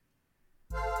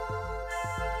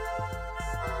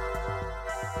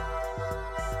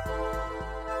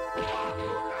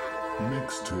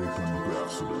Mixtape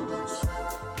Ambassadors.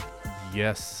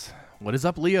 Yes. What is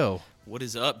up, Leo? What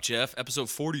is up, Jeff? Episode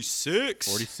 46.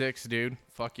 46, dude.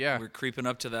 Fuck yeah. We're creeping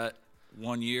up to that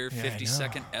 1 year, Yeah, I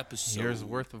 52nd episode. Year's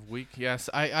worth of week. Yes.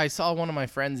 I saw one of my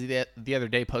friends the other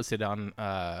day posted on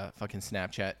fucking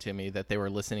Snapchat to me that they were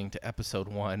listening to episode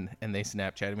 1 and they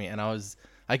Snapchatted me and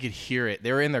I could hear it.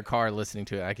 They were in their car listening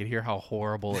to it. I could hear how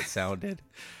horrible it sounded.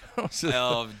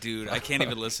 Oh, dude, I can't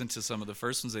even listen to some of the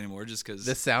first ones anymore just because.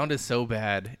 The sound is so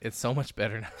bad. It's so much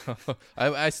better now.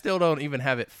 I still don't even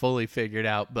have it fully figured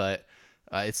out, but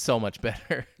it's so much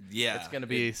better. Yeah. It's going to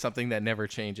be something that never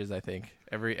changes, I think.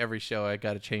 Every show I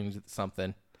got to change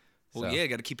something. Well, yeah,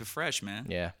 got to keep it fresh, man.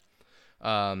 Yeah.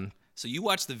 So you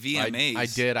watched the VMAs. I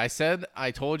did.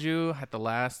 I told you at the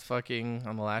last on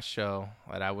the last show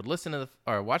that I would listen to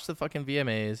watch the fucking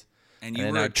VMAs. And you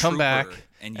then were I'd come back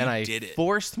and I did it.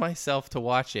 forced myself to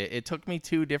watch it. It took me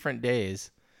 2 different days.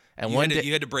 And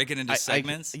you had to break it into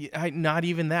segments? Not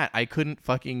even that. I couldn't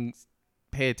fucking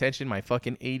pay attention. My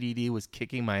fucking ADD was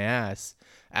kicking my ass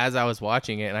as I was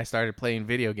watching it, and I started playing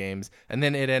video games. And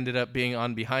then it ended up being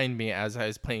on behind me as I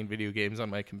was playing video games on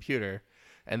my computer.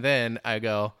 And then I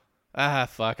go,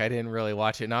 fuck, I didn't really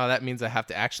watch it. Now that means I have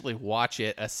to actually watch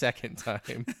it a second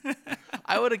time.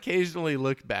 I would occasionally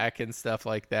look back and stuff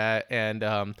like that. And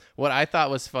what I thought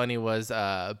was funny was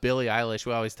Billie Eilish.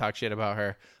 We always talk shit about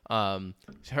her.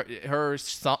 Her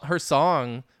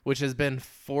song, which has been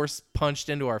force punched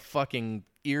into our fucking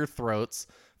ear throats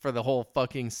for the whole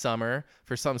fucking summer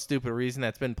for some stupid reason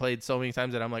that's been played so many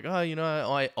times that I'm like, oh, you know,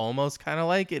 I almost kind of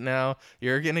like it now.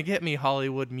 You're going to get me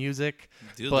Hollywood music.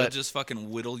 Dude, but they'll just fucking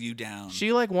whittle you down.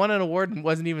 She won an award and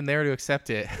wasn't even there to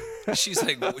accept it. She's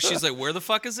like, where the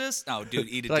fuck is this? Oh, dude,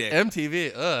 eat a like dick.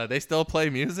 MTV, they still play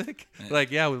music?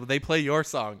 Like, yeah, they play your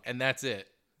song, and that's it.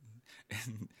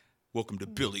 Welcome to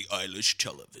Billie Eilish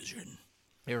Television.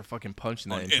 They were fucking punching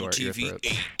that On into our ear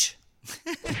throats.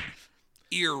 MTV 8.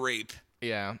 Ear rape.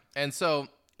 Yeah, and so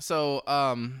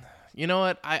you know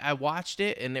what? I watched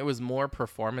it, and there was more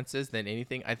performances than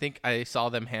anything. I think I saw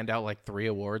them hand out like 3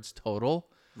 awards total.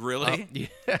 Really?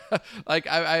 Yeah. Like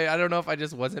I don't know if I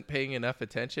just wasn't paying enough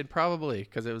attention, probably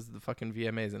because it was the fucking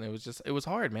VMAs, and it was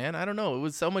hard, man. I don't know. It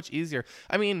was so much easier.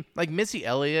 I mean, like Missy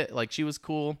Elliott, like she was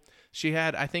cool. She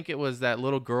had, I think it was that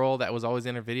little girl that was always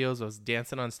in her videos, was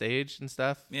dancing on stage and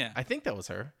stuff. Yeah. I think that was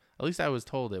her. At least I was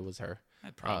told it was her.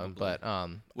 Probably.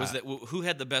 Was that who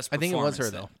had the best performance? I think it was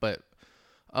her then? though.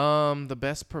 But the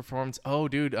best performance. Oh,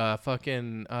 dude,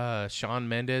 fucking Shawn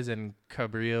Mendes and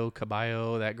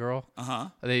Caballo, that girl.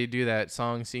 They do that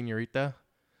song Señorita.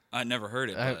 I never heard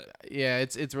it. But yeah,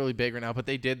 it's really big right now. But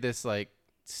they did this like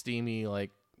steamy like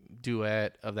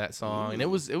duet of that song, and it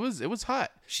was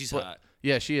hot. She's hot.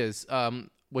 Yeah, she is.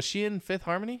 Was she in Fifth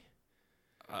Harmony?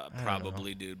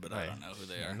 Probably, dude, but I don't know who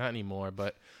they are. Not anymore,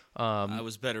 but. I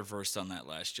was better versed on that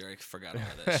last year. I forgot all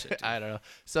that shit. Dude. I don't know.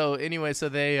 So anyway, so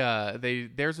they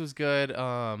theirs was good.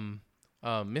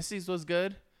 Missy's was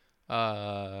good.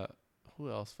 Who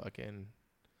else? Fucking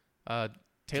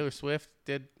Taylor Swift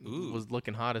was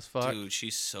looking hot as fuck. Dude,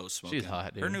 she's so smoking. She's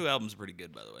hot, dude. Her new album's pretty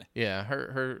good, by the way. Yeah,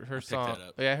 her song. that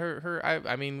up. Yeah,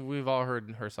 I mean, we've all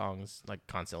heard her songs like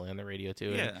constantly on the radio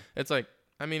too. Yeah. It's like,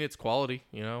 I mean, it's quality,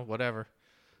 you know, whatever.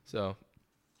 So.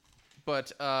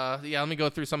 But, yeah, let me go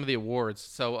through some of the awards.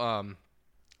 So,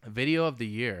 Video of the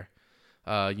Year,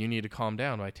 You Need to Calm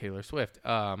Down by Taylor Swift.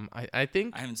 I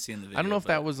think... I haven't seen the video. I don't know if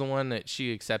that was the one that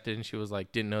she accepted and she was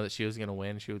like, didn't know that she was going to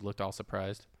win. She looked all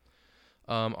surprised.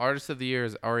 Artist of the Year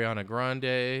is Ariana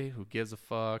Grande. Who gives a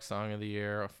fuck? Song of the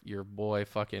Year, your boy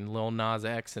fucking Lil Nas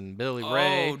X and Billy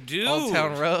Ray. Oh, dude, Old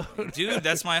Town Road. Dude,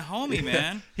 that's my homie,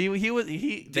 man.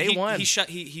 They won. He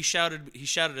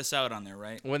shouted us out on there,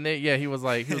 right? When he was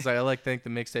like, I like to thank the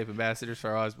Mixtape Ambassadors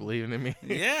for always believing in me.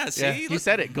 Yeah, see, yeah, he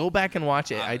said it. Go back and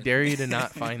watch it. I dare you to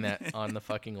not find that on the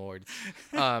fucking awards.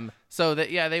 So that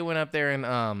they went up there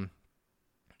and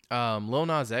Lil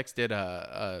Nas X did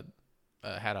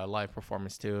had a live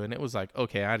performance too, and it was like,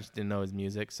 okay, I just didn't know his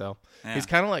music, so he's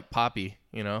kind of like poppy,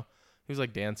 you know. He was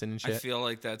like dancing and shit. I feel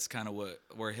like that's kind of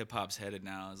where hip hop's headed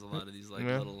now. Is a lot of these like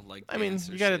little like. I mean,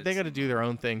 they got to do their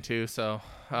own thing too. So,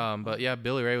 but yeah,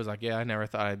 Billy Ray was like, yeah, I never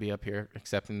thought I'd be up here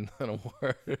accepting an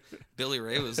award. Billy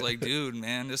Ray was like, dude,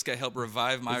 man, this guy helped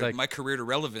revive my career to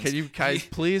relevance. Can you guys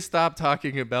please stop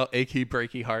talking about Achy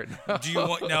Breaky Heart now? Do you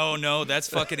want? No, that's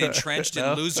fucking entrenched in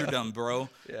loserdom, bro.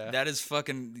 Yeah. That is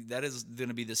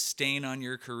gonna be the stain on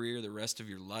your career the rest of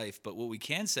your life. But what we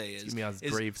can say is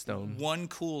gravestone. One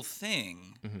cool thing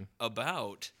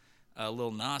about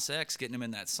Lil Nas X getting him in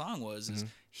that song is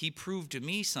he proved to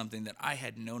me something that I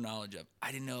had no knowledge of.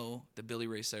 I didn't know that Billy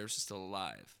Ray Cyrus is still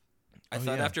alive. I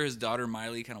thought after his daughter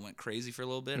Miley kind of went crazy for a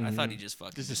little bit, I thought he just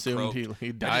fucking Just assumed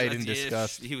he died in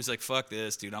disgust. He was like, "Fuck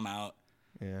this, dude, I'm out.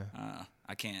 Yeah.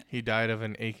 I can't." He died of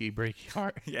an achy, breaky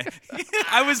heart. Yeah,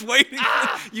 I was waiting.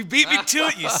 You beat me to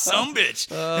it, you sumbitch.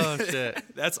 Oh shit.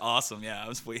 That's awesome. Yeah, I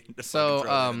was waiting to. So, fucking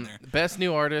throw that in there. best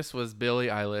new artist was Billie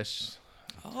Eilish.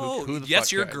 Oh, Who the yes,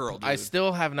 fuck your could- girl, dude. I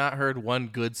still have not heard one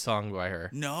good song by her.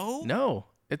 No. No,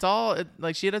 it's all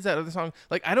like she does that other song.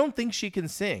 Like I don't think she can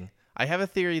sing. I have a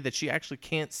theory that she actually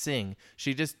can't sing.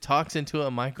 She just talks into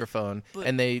a microphone,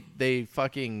 and they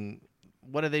fucking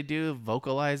what do?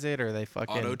 Vocalize it, or they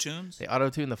fucking Auto-tunes? They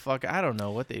auto-tune the fuck. I don't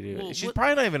know what they do. Well, She's what-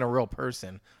 probably not even a real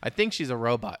person. I think she's a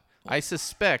robot. I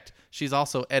suspect she's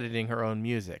also editing her own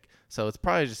music, so it's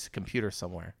probably just a computer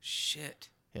somewhere. Shit.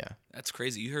 Yeah. That's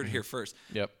crazy. You heard it here first.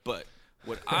 Yep. But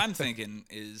what I'm thinking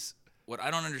is, what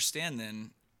I don't understand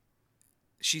then,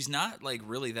 she's not like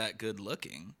really that good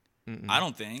looking. I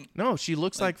don't think. No, she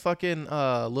looks like fucking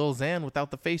Lil Xan without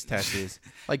the face tattoos.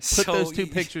 Like put So those two y-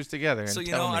 pictures together. And So you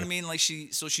tell know me. what I mean? Like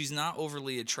she's not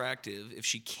overly attractive. If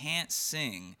she can't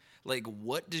sing, like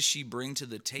what does she bring to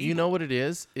the table? You know what it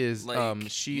is? Like,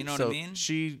 She you know what so I mean?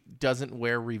 she doesn't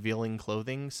wear revealing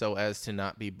clothing so as to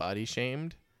not be body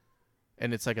shamed,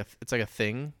 and it's like a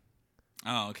thing.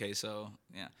 Oh, okay. So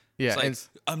yeah. Yeah, It's like, and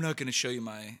I'm not gonna show you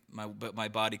my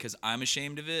body because I'm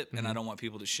ashamed of it, Mm-hmm. and I don't want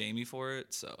people to shame me for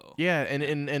it. So yeah,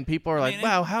 and people are like, mean,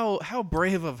 wow, how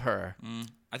brave of her.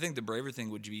 I think the braver thing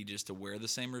would be just to wear the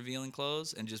same revealing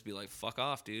clothes and just be like, "Fuck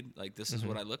off, dude! Like this is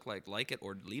what I look like it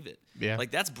or leave it." Yeah. like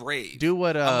that's brave. Do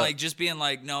what I'm like just being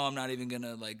like, "No, I'm not even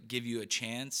gonna like give you a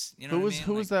chance." You know who what was I mean?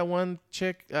 who Like, was that one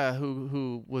chick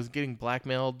who was getting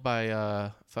blackmailed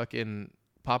by fucking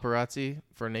paparazzi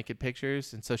for naked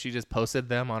pictures, and so she just posted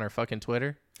them on her fucking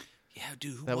Twitter. Yeah,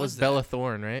 dude, who That was that? Bella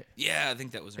Thorne, right? Yeah, I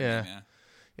think that was her Yeah. name.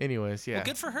 Yeah. Anyways, yeah. Well,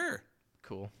 good for her.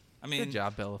 Cool. I mean, Good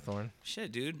job, Bella Thorne.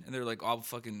 shit, dude. And they're like, "I'll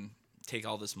fucking take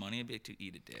all this money and be like, to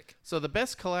eat a dick." So the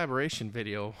best collaboration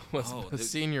video was Oh,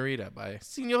 Senorita by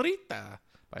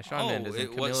Shawn Mendes and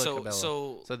it Camila was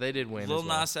Cabello. So they did win. Lil as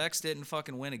well. Nas X didn't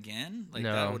fucking win again. Like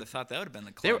No. that, I would have thought that would have been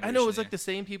the. They were, I know it was collaboration like the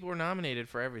same people were nominated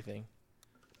for everything.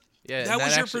 Yeah, That and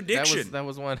was your actually- prediction. That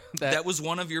was one. there. That was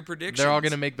one of your predictions. They're all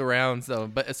gonna make the rounds though,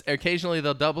 but occasionally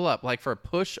they'll double up. Like for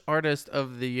Push Artist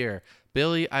of the Year,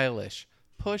 Billie Eilish,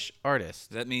 Push Artist.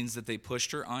 That means that they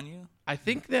pushed her on you. I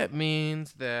think that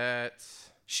means that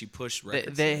She pushed they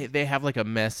records. they have like a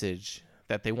message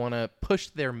that they want to push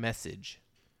their message.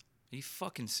 Are you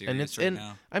fucking serious And it's right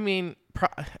now? I mean,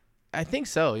 I think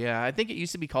so. Yeah, I think it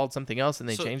used to be called something else, and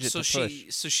they changed it to Push.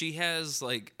 So she has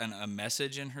like a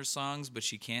message in her songs, but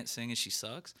she can't sing and she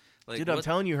sucks. Like, Dude, I'm what-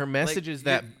 telling you, her message is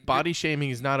that you're- body shaming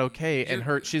is not okay, and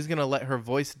you're- she's gonna let her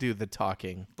voice do the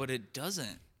talking. But it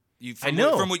doesn't. I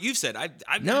know. From what you've said,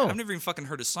 I've No. never even fucking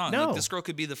heard a song. No. Like, this girl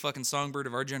could be the fucking songbird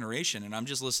of our generation, and I'm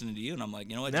just listening to you, and I'm like,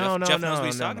 you know what? No, Jeff knows what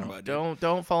he's talking no. about. Dude.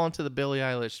 Don't fall into the Billie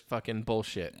Eilish fucking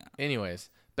bullshit.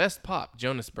 Anyways, best pop,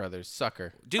 Jonas Brothers,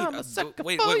 Sucker. Dude, I'm a sucker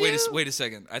wait for you. a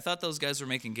second. I thought those guys were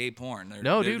making gay porn.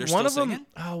 No, they're dude. still One of them.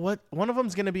 singing? One of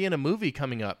them's gonna be in a movie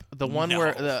coming up. The one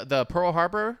where No. the Pearl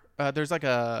Harbor. There's like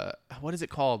a what is it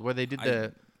called? Where they did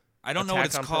the. I don't know what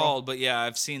it's Attack on Pearl? called, but yeah,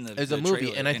 I've seen the. There's the a movie,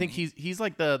 trailer, and I think he's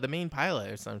like the main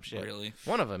pilot or some shit. Really?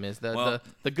 One of them is the Well,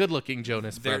 the good looking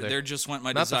Jonas brother. There just went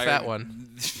my Not desire. the fat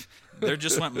one. There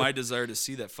just went my desire to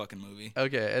see that fucking movie.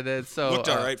 Okay, and then so Looked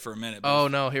all right for a minute. But Oh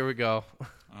no, here we go.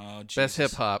 oh, Jesus. Best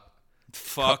hip hop.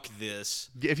 Fuck this.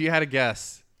 If you had a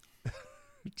guess.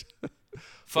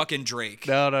 Fucking Drake.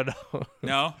 No.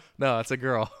 No? No, it's a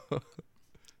girl.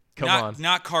 Come on.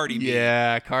 Not Cardi B.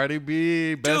 Yeah, Cardi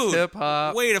B, best Dude, hip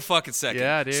hop. wait a fucking second.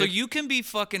 Yeah, dude. So you can be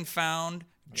fucking found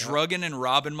drugging and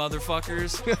robbing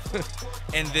motherfuckers,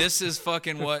 and this is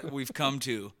fucking what we've come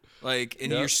to. Like,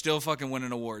 and Yep. you're still fucking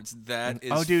winning awards. That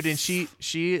is. Oh, dude, and she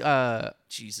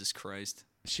Jesus Christ.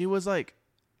 she was like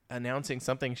announcing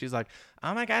something. She's like,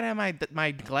 "Oh my god, and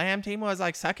my glam team was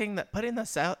like putting the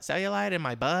cellulite in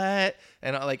my butt,"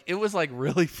 and like it was like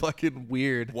really fucking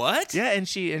weird. What? Yeah, and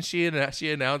she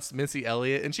announced Missy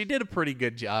Elliott, and she did a pretty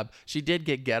good job. She did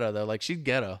get ghetto though. Like she's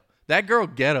ghetto. That girl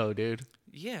ghetto, dude.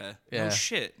 Yeah. Yeah. No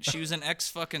shit. She was an ex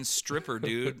fucking stripper,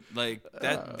 dude. Like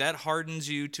that hardens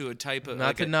you to a type of Not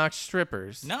like to knock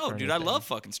strippers. No, or dude, I anything. love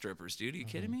fucking strippers, dude. Are you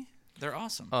kidding me? They're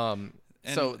awesome.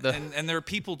 And, so the and they're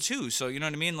people too, so you know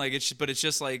what I mean. Like it's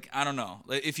just like I don't know.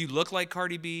 Like, if you look like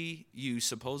Cardi B, you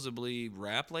supposedly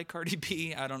rap like Cardi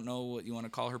B. I don't know what you want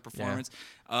to call her performance.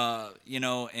 You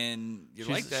know, and you're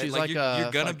She's- like that. she's Like, like you're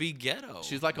a gonna fuck- be ghetto.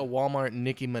 she's like a Walmart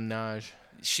Nicki Minaj.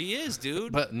 She is,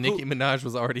 dude. But Nicki Minaj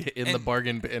was already in the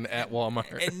bargain bin at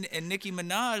Walmart. And Nicki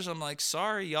Minaj, I'm like,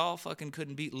 sorry, y'all fucking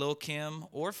couldn't beat Lil Kim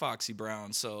or Foxy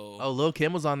Brown. So Oh, Lil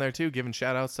Kim was on there too, giving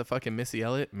shout outs to fucking Missy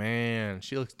Elliott. Man,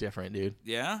 she looks different, dude.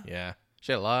 yeah, Yeah.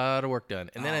 She had a lot of work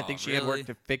done. And then I Oh, think she had really? work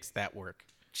to fix that work.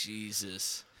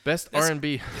 Jesus, Best That's-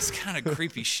 R&B. it's kind of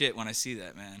creepy shit when I see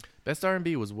that, man. Best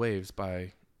R&B was Waves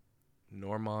by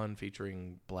Norman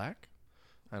featuring Black.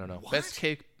 I don't know. What? Best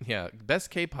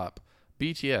K-pop.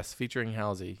 BTS featuring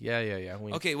Halsey. Yeah.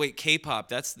 Okay, wait, K-pop.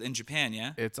 That's in Japan,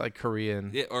 yeah. It's like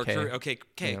Korean. Yeah, or K. Okay,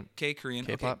 Korean. Okay,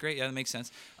 K-pop. great. Yeah, that makes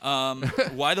sense.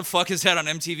 Why the fuck is that on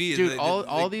MTV? Dude,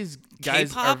 all these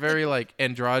guys are K-pop? very like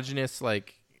androgynous,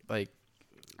 like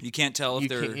You can't tell if You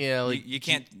they're. can't- yeah, like, you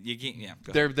can't. Yeah.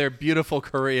 go ahead. they're beautiful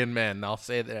Korean men. I'll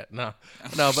say that. No,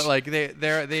 but like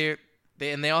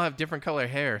they all have different color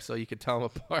hair, so you could tell them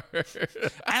apart.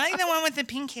 I like the one with the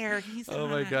pink hair. He's Oh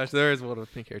my gosh, there is one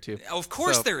with pink hair too. Of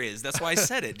course So- there is. That's why I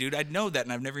said it, dude. I know that,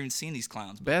 and I've never even seen these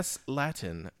clowns. Best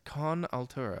Latin, Con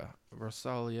Altura,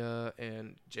 Rosalia,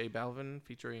 and J Balvin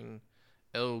featuring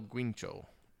El Guincho.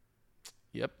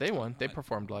 Yep, they won. They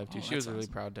performed live too. Oh, She was that's really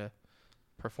awesome. proud to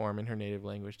perform in her native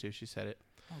language too. She said it.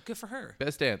 Oh, good for her.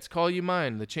 Best dance, Call You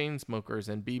Mine, The Chainsmokers,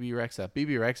 and BB Rexa.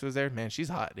 BB Rexa was there. Man, she's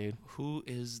hot, dude. Who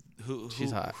is who?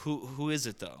 She's hot. Who is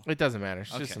it though? It doesn't matter.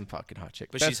 She's just Okay. some fucking hot chick.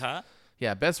 But Best- she's hot.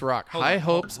 Yeah, best rock. Hold High on,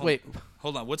 hold- Hopes. hold- Wait,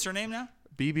 Hold on. What's her name now?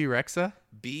 BB Rexa.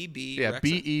 BB. Yeah,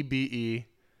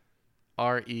 Rexa?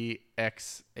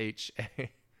 BEBEREXHA.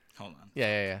 Hold on.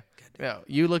 Yeah. No,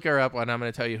 you look her up, and I'm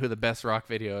gonna tell you who the best rock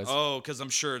video is. Oh, because I'm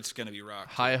sure it's gonna be rock.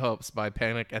 High Hopes by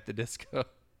Panic at the Disco.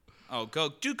 Oh, go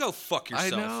fuck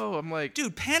yourself. I know. I'm like,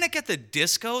 Dude, Panic at the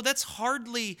Disco, that's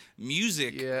hardly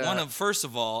music. Yeah. First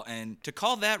of all, and to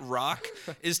call that rock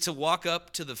is to walk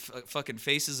up to the fucking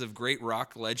faces of great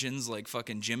rock legends like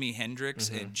fucking Jimi Hendrix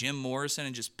and Jim Morrison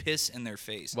and just piss in their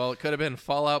face. well, it could have been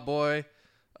Fall Out Boy,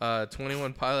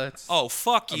 21 Pilots. Oh,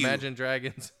 fuck you. Imagine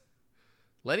Dragons.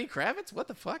 Lenny Kravitz? What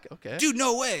the fuck? Okay. Dude,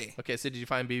 no way. Okay, so did you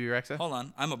find BB Rexa? Hold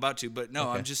on. I'm about to, but no,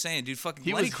 Okay. I'm just saying, dude, fucking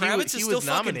He Lenny was, Kravitz he is was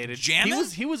still nominated. fucking jamming?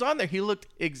 He was on there. He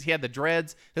had the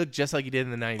dreads. He looked just like he did in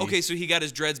the 90s. Okay, so he got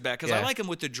his dreads back because I Yeah. like him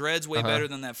with the dreads way better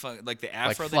than that like the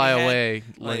afro. Fly that he had. Away,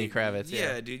 Lenny Kravitz,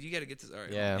 yeah. dude, you got to get this. All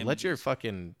right, Yeah, well, let your images.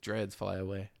 fucking dreads fly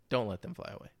away. Don't let them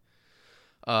fly away.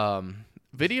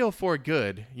 Video for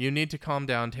Good. You Need to Calm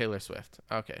Down, Taylor Swift.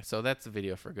 Okay, so that's the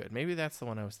Video for Good. Maybe that's the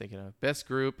one I was thinking of. Best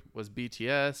group was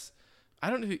BTS. I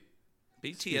don't know who.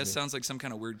 BTS sounds like some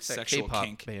kind of weird That sexual K-pop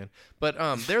kink. band. But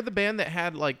they're the band that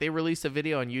had they released a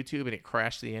video on YouTube and it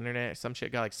crashed the internet. Some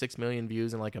shit got like 6 million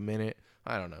views in like a minute.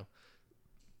 I don't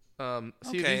know.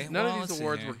 See, Okay, none well, of let's these see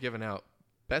awards here. were given out.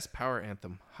 Best Power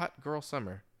Anthem, Hot Girl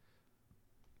Summer.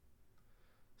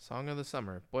 Song of the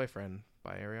Summer, Boyfriend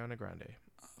by Ariana Grande.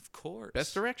 Of course.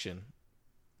 Best Direction,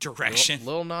 direction.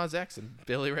 Lil Nas X and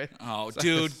Billy Ray. Oh,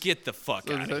 dude, get the fuck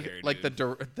So out of here, like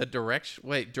dude. the direction.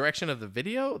 Wait, direction of the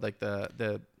video, like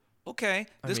the Okay,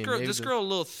 I this mean, girl, maybe this the- girl a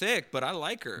little thick, but I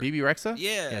like her. BB Rexa.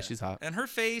 Yeah, yeah, she's hot. and her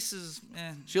face is.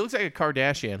 She looks like a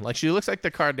Kardashian. Like she looks like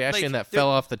the Kardashian Like, that there- fell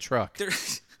off the truck.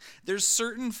 There's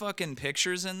certain fucking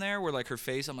pictures in there where like her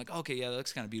face, I'm like, okay, yeah, that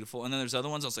looks kind of beautiful. And then there's other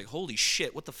ones I was like, holy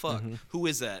shit, what the fuck? Mm-hmm. Who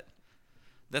is that?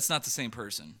 That's not the same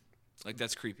person. Like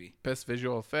that's creepy. Best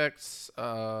visual effects,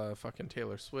 fucking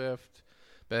Taylor Swift.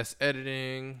 Best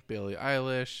editing, Billie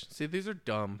Eilish. See, these are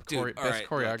dumb. Dude, all Best right,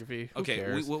 choreography. Who Okay,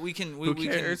 cares? we can. Who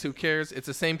cares? Who cares? It's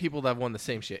the same people that have won the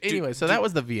same shit. Anyway, so that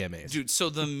was the VMAs. Dude, so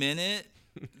the minute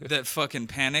that fucking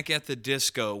Panic at the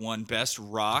Disco won Best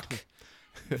Rock,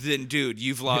 then dude,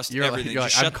 you've lost you're everything. like,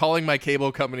 Just I'm shut calling my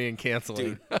cable company and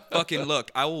canceling. Dude, fucking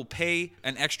look, I will pay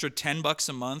an extra $10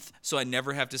 a month so I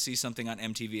never have to see something on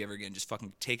MTV ever again. Just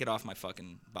fucking take it off my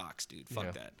fucking box, dude. Fuck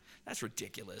Yeah. that. That's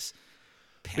ridiculous.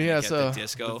 But Panic yeah, at so the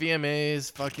Disco. the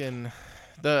VMAs, fucking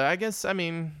I guess I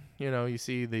mean you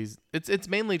see these. It's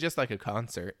mainly just like a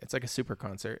concert. It's like a super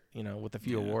concert, with a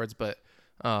few Yeah. awards, but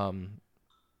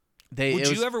Would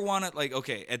you ever want to, like,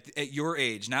 okay, at your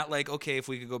age, not like, okay, if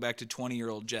we could go back to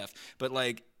 20-year-old Jeff, but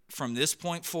like from this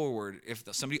point forward, if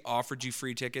somebody offered you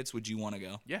free tickets, would you want to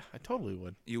go? Yeah, I totally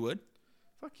would. You would?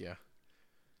 Fuck yeah.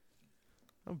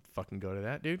 I'll fucking go to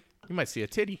that, dude. You might see a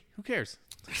titty. Who cares?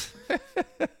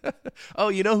 Oh,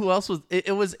 you know who else was?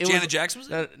 It was Janet Jackson was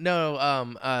it?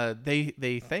 No.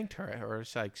 They thanked her, or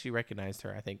she recognized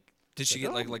her. I think. Did she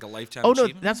get like a lifetime Oh no,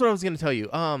 achievement? that's what I was gonna tell you.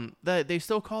 They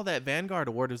still call that Vanguard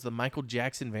Award as the Michael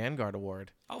Jackson Vanguard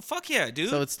Award. Oh, fuck yeah, dude.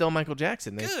 So it's still Michael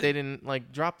Jackson. They Good.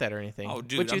 didn't drop that or anything. Oh,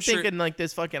 dude, But you I'm think sure- in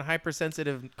this fucking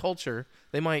hypersensitive culture,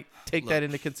 they might take that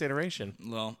into consideration.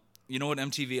 Well, you know what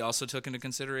MTV also took into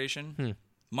consideration?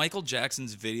 Michael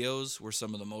Jackson's videos were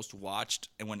some of the most watched,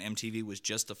 and when MTV was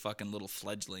just a fucking little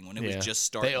fledgling, when it was just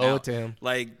starting They owe out. it to him.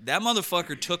 Like, that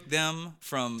motherfucker took them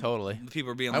from Totally.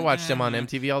 people being I like, watched him on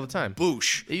MTV all the time.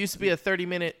 Boosh. It used to be a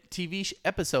 30-minute TV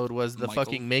episode was the Michael.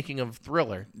 fucking making of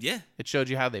Thriller. Yeah. It showed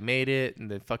you how they made it and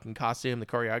the fucking costume, the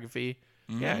choreography.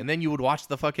 Mm-hmm. Yeah, and then you would watch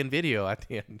the fucking video at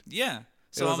the end. Yeah.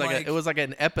 So it was I'm like, it was like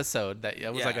an episode that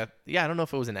it was like Yeah. I don't know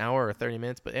if it was an hour or 30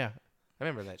 minutes, but yeah, I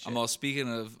remember that shit. I'm all speaking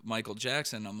of Michael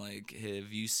Jackson. I'm like,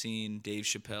 have you seen Dave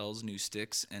Chappelle's new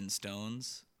Sticks and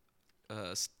Stones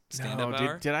stand-up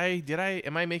hour? Did I?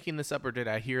 Am I making this up or did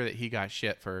I hear that he got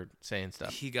shit for saying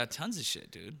stuff? He got tons of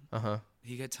shit, dude.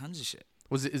 He got tons of shit.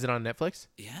 Is it on Netflix?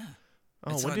 Yeah.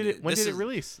 Oh, It's when on- did it this is-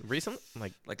 release?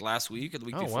 Recently? Like last week or the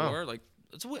week Oh, before? wow. Like,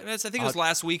 I think it was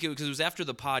last week because it was after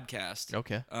the podcast.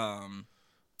 okay.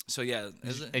 So yeah,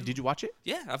 Hey, did you watch it?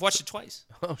 yeah, I've watched it twice.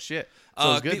 Oh shit. So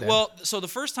it was good then. Well, so the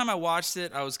first time I watched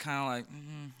it, I was kind of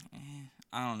like,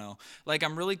 I don't know. Like,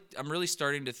 I'm really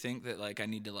starting to think that like I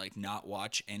need to like not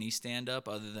watch any stand up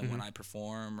other than when I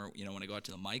perform or when I go out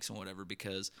to the mics and whatever,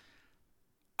 because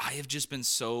I have just been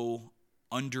so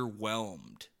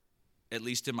underwhelmed, at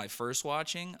least in my first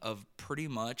watching, of pretty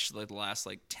much like the last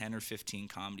like 10 or 15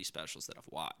 comedy specials that I've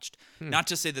watched. Not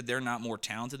to say that they're not more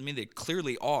talented than me, they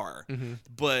clearly are,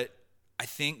 but I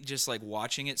think just like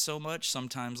watching it so much,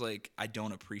 sometimes like I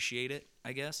don't appreciate it,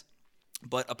 I guess.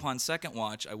 But upon second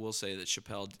watch, I will say that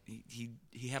Chappelle,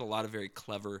 he had a lot of very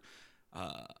clever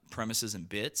premises and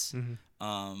bits.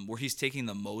 Where he's taking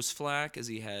the most flack as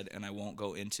he had, and I won't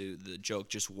go into the joke,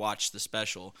 just watch the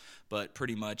special, but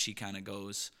pretty much he kind of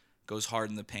goes hard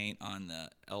in the paint on the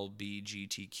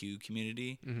LBGTQ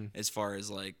community, as far as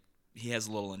like he has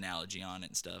a little analogy on it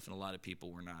and stuff, and a lot of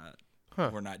people were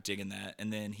not digging that.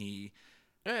 And then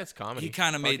yeah, it's comedy. he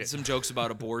kind of Fuck made it. some jokes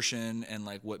about abortion and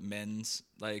like what men's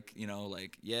like,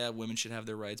 like, yeah, women should have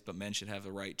their rights, but men should have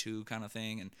the right too, kind of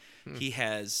thing. And he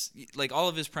has like all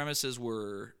of his premises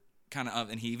were kind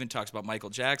of, and he even talks about Michael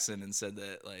Jackson and said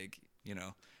that like,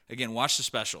 again, watch the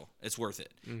special, it's worth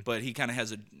it. But he kind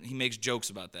of he makes jokes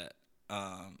about that.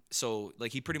 So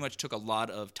like he pretty much took a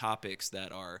lot of topics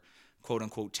that are quote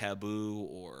unquote taboo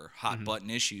or hot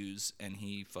button issues, and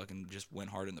he fucking just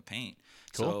went hard in the paint.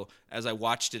 Cool. So as I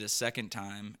watched it a second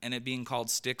time, and it being called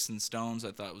Sticks and Stones,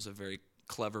 I thought it was a very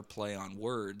clever play on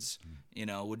words.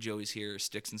 Would you always hear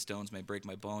sticks and stones may break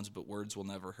my bones, but words will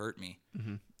never hurt me?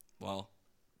 Well,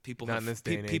 people Not in this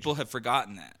day and age. people have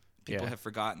forgotten that. People Yeah. have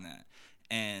forgotten that,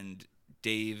 and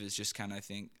Dave is just kind of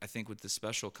I think with this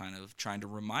special kind of trying to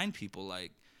remind people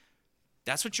like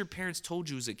that's what your parents told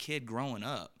you as a kid growing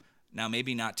up. Now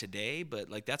maybe not today, but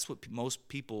like that's what most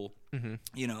people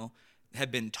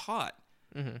have been taught.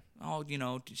 Oh,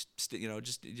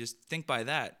 just think by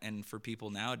that. And for people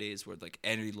nowadays, where like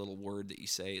every little word that you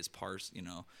say is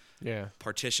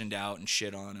partitioned out and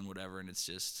shit on and whatever, and it's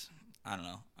just I don't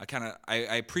know. I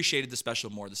appreciated the special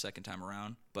more the second time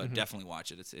around, but definitely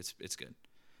watch it. It's good.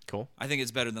 Cool. I think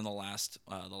it's better than the last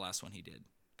one he did,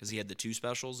 because he had the two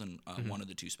specials, and one of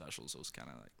the two specials was kind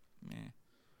of like meh.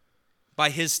 By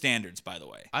his standards, by the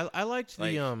way. I liked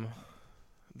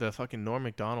the fucking Norm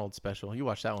Macdonald special. You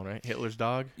watched that one, right? Hitler's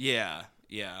Dog. Yeah.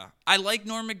 I like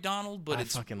Norm Macdonald, but I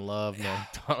it's fucking love Norm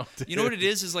Macdonald. Dude. you know what it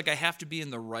is like I have to be in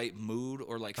the right mood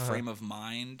or like frame of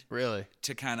mind Really?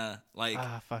 to kind of like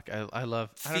Fuck. I love.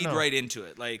 I don't feed know. right into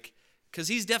it, like because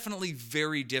he's definitely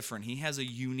very different. He has a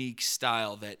unique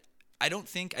style that I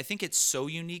think it's so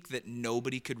unique that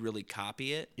nobody could really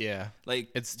copy it. Yeah. Like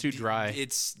It's too dry.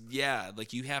 It's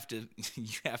like you have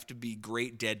to be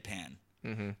great deadpan.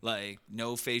 Like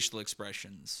no facial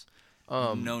expressions.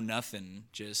 No nothing,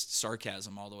 just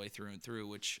sarcasm all the way through and through,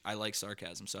 which I like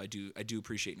sarcasm, so I do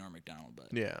appreciate Norm Macdonald,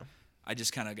 but Yeah. I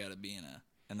just kind of got to be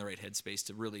in the right headspace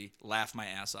to really laugh my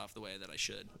ass off the way that I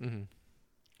should.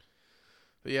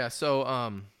 But yeah. So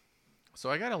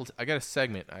I got a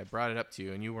segment. I brought it up to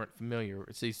you, and you weren't familiar.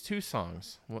 It's these two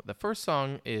songs. Well, the first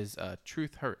song is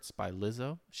 "Truth Hurts" by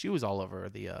Lizzo. She was all over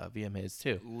the VMAs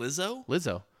too.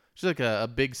 Lizzo? She's like a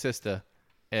big sister,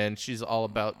 and she's all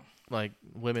about like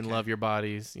women love your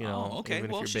bodies. Oh, okay.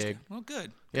 Even Well, if you're big. well,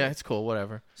 good. Yeah, it's cool.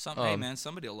 Whatever. Hey, man,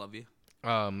 somebody will love you.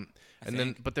 And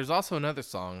then, think. but there's also another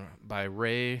song by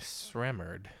Ray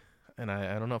Sremmurd, and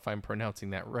I don't know if I'm pronouncing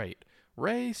that right.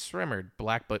 Ray Sremmurd,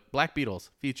 Black Beatles,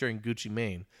 featuring Gucci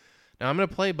Mane. Now I'm gonna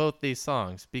play both these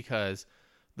songs because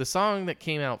the song that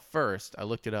came out first, I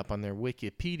looked it up on their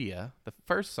Wikipedia. The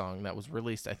first song that was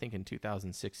released, I think, in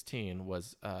 2016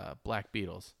 was Black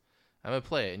Beatles. I'm gonna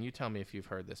play it, and you tell me if you've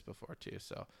heard this before too.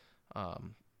 So,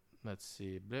 let's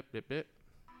see. Blip, blip, blip.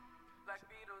 Black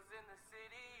Beatles in the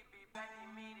city, be back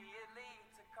immediately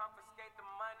to confiscate the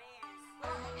monies.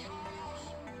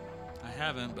 I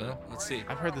haven't, but let's see.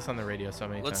 I've heard this on the radio so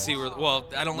many Let's times. see where. Well,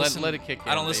 I don't listen. let it kick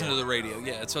I don't in, listen but to the radio.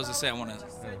 Yeah, that's what I was gonna say. I want to.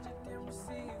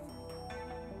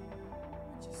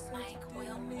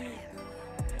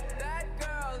 That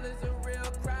girl is a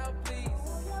real crowd, please.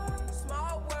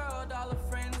 Small world, all her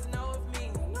friends know of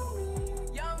me.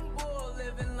 Young bull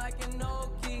living like an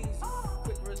old keys.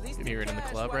 Quick release. You can hear it in the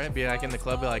club, right? Be like in the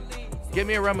club, be like, "Give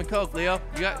me a rum and coke, Leo.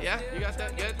 You got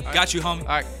that? Good. All right. Got you, homie. All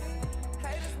right.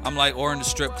 I'm like, or in the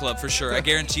strip club for sure. I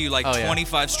guarantee you, like Oh, yeah.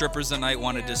 25 strippers a night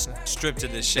want to just strip to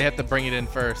this They shit. have to bring it in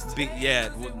first.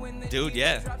 Dude,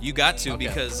 yeah, you got to Okay.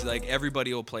 because like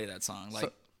everybody will play that song. Like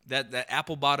So- that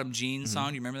apple bottom jeans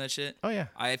song. You remember that shit? Oh, yeah.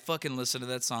 I fucking listened to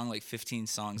that song like 15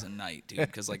 songs a night, dude.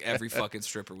 Because like every fucking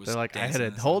stripper was. They're like, I had dancing a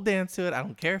to this whole song. dance to it. I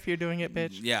don't care if you're doing it,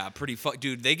 bitch. Yeah, pretty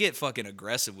dude. They get fucking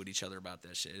aggressive with each other about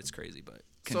that shit. It's crazy, but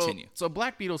continue. So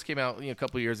Black Beatles came out a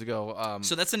couple years ago.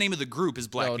 So that's the name of the group is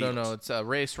Black Beatles. No. It's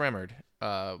Ray Sremmurd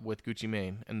with Gucci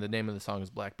Mane, and the name of the song is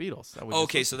Black Beatles. That we just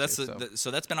Okay, so listened that's to,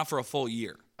 so that's been out for a full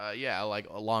year. yeah,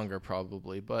 like longer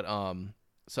probably, but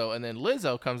so and then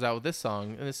Lizzo comes out with this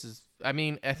song, and this is, I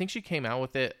mean, I think she came out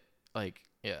with it like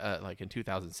in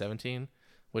 2017,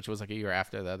 which was like a year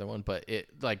after the other one, but it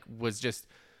like was just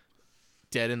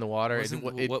dead in the water.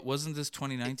 Wasn't this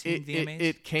 2019 VMAs?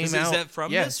 It came out. Is that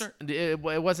from yes, this? Or?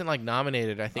 It wasn't like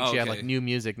nominated. I think she had like Okay. new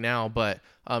music now, but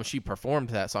she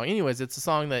performed that song. Anyways, it's a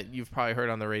song that you've probably heard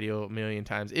on the radio a million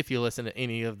times if you listen to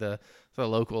any of the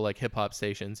local like hip hop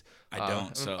stations. I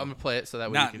don't. So I'm gonna play it so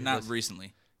that way not you can not listen.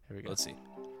 recently. Here we go. Let's see.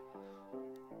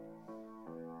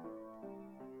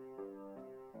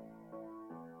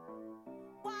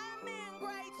 Why men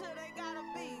great till they gotta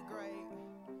be great?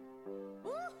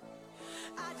 Woo.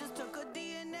 I just took a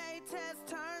DNA test,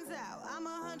 turns out I'm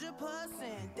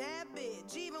 100% that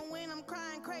bitch. Even when I'm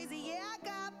crying crazy, yeah, I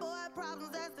got boy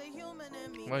problems, that's the human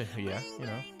in me. Well, yeah, Bling, you know.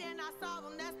 bling, then I solve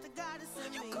 'em, that's the goddess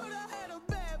in me. You coulda had a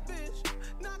bad bitch,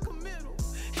 not committal.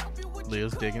 Help you with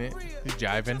Leo's your digging it. career. He's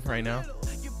jiving right now. You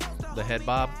supposed to The hold head me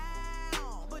bob.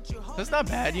 down, but you hold That's me not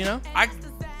bad, you know.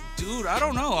 Dude, I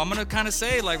don't know. I'm gonna kind of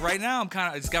say like right now I'm kind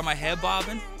of it's got my head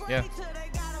bobbing. Yeah. till they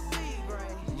gotta be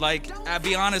great. Like I'll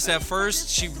be honest, at first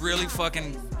she really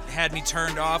fucking had me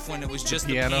turned off when it was just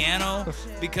the piano. piano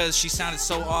because she sounded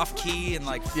so off key and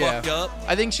like Yeah. fucked up.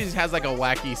 I think she has like a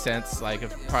wacky sense, like of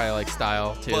probably like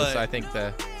style too. But- so I think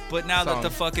the But now that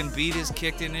the Song. fucking beat is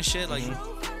kicked in and shit, like. Needed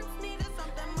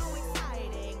something more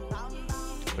exciting. Bum,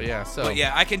 bum. but yeah. So But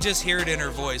yeah, I can just hear it in her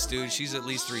voice, dude. She's at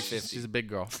least 350. she's a big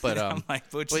girl. But I'm like,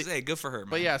 which is but- hey, good for her, man.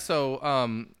 But yeah, so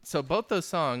both those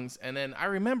songs, and then I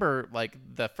remember like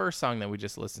the first song that we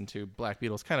just listened to, Black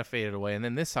Beatles, kind of faded away, and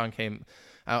then this song came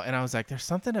out, and I was like, there's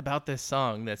something about this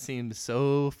song that seems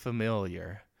so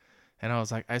familiar, and I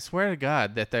was like, I swear to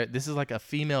God that this is like a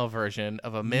female version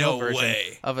of a male No version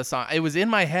way. of a song. It was in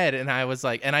my head, and I was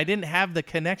like, and I didn't have the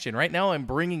connection. Right now, I'm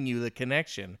bringing you the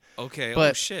connection. Okay. Oh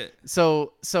But shit.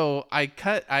 So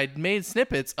I made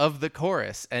snippets of the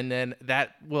chorus, and then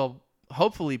that will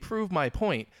hopefully prove my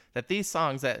point that these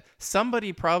songs that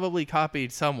somebody probably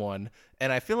copied someone,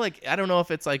 and I feel like I don't know if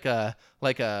it's like a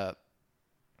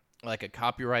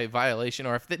copyright violation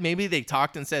or if maybe they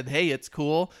talked and said, hey, it's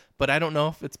cool, but I don't know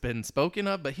if it's been spoken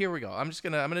of. But here we go. I'm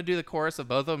gonna do the chorus of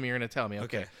both of them. You're gonna tell me.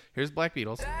 Okay. Here's Black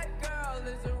Beatles, That girl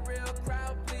is a real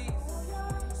crowd, please.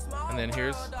 Small and then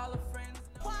here's world, all her friends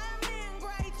know. Why men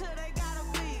great till they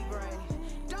gotta be great?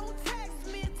 Don't text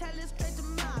me, tell it straight to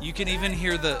my You can even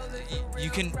hear you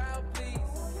can Crowd, please.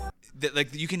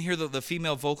 like you can hear the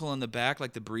female vocal in the back,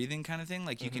 like the breathing kind of thing.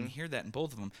 Like you Mm-hmm. can hear that in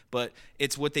both of them. But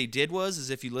it's what they did is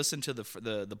if you listen to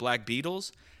the Black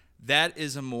Beatles, that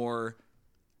is a more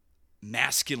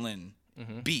masculine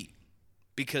Mm-hmm. beat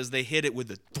because they hit it with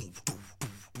the doo, doo, doo,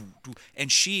 doo, doo.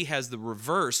 And she has the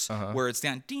reverse where it's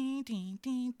down ding ding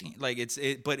ding ding, like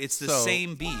but it's the Uh-huh. so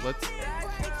same beat. Let's hold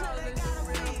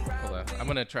on. I'm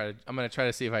gonna try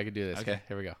to see if I can do this. Okay,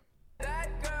 here we go.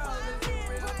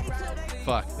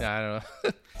 Fuck. Yeah, I don't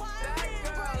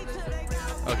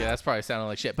know. Okay, that's probably sounding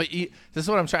like shit. But this is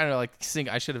what I'm trying to like sync.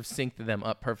 I should have synced them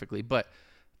up perfectly. But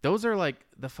those are like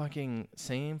the fucking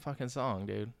same fucking song,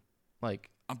 dude. Like,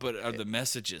 But are the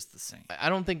messages the same? I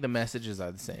don't think the messages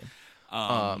are the same.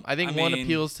 I think one mean,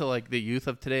 appeals to like the youth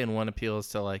of today, and one appeals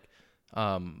to like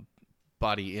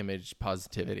body image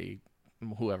positivity.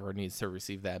 Whoever needs to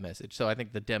receive that message. So I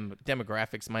think the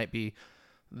demographics might be.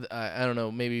 I don't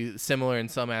know, maybe similar in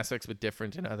some aspects, but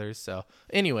different in others. So,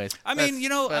 anyways, I mean, you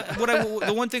know, but-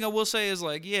 the one thing I will say is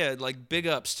like, yeah, like big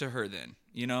ups to her then,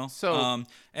 you know. So-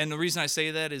 and the reason I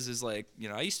say that is like, you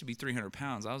know, I used to be 300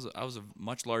 pounds. I was a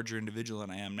much larger individual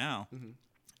than I am now, Mm-hmm.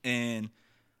 and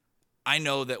I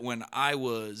know that when I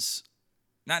was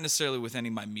not necessarily with any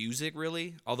of my music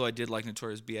really, although I did like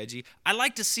Notorious B.I.G. I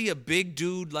like to see a big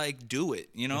dude like do it,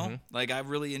 you know? Like I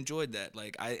really enjoyed that.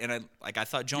 I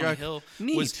thought Jonah like, Hill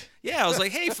neat. was I was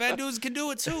like, hey, fat dudes can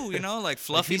do it too, you know? Like He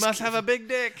Fluffy's must have a big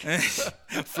dick.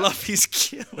 Fluffy's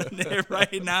killing it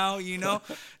right now, you know?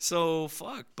 So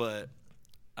fuck, but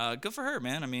good for her,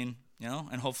 man. I mean, you know,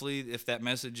 and hopefully if that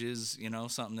message is, you know,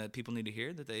 something that people need to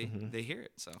hear, that they hear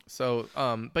it. So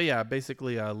But yeah,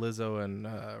 basically Lizzo and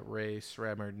Ray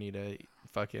Sremmurd need to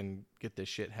fucking get this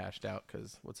shit hashed out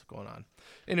because what's going on.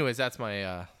 Anyways, that's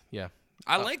my yeah.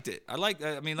 I liked it.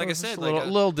 I mean, like I said, a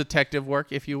little detective work,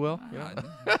 if you will. You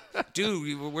know?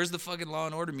 Dude, where's the fucking Law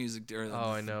and Order music? Oh,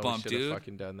 I know. Bump, We should have dude.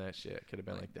 fucking done that shit. Could have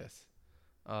been like this.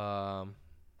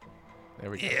 There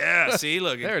we go. Yeah, see,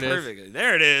 look, There it is. perfect.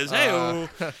 There it is. Hey,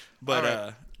 but all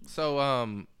right.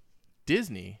 So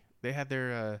Disney, they had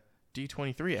their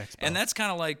D23 Expo. and that's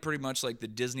kind of like pretty much like the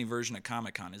Disney version of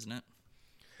Comic-Con, isn't it?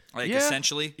 Like Yeah.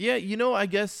 essentially. Yeah, you know, I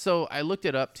guess so. I looked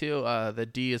it up too. The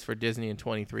D is for Disney and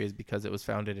 23 is because it was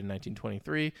founded in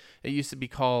 1923. It used to be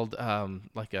called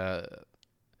like a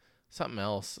something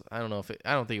else. I don't know if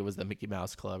I don't think it was the Mickey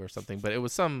Mouse Club or something, but it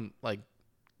was some like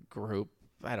group.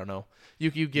 I don't know. You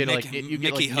get Mickey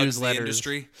like hugs the newsletters.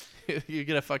 industry. You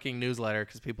get a fucking newsletter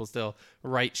because people still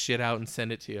write shit out and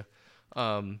send it to you.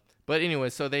 But anyway,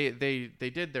 so they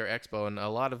did their expo and a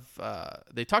lot of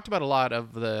they talked about a lot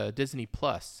of the Disney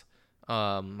Plus.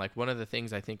 Like one of the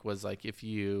things I think was like if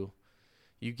you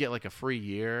get like a free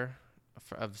year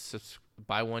of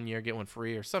buy 1 year get one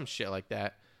free or some shit like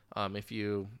that. If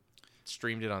you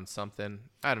streamed it on something,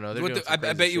 I don't know. They're doing some I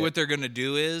crazy bet you shit. what they're gonna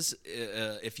do is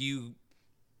if you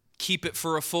keep it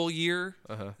for a full year,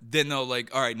 then they'll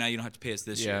like, all right, now you don't have to pay us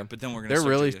this year, but then we're gonna. They're start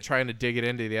really to do- trying to dig it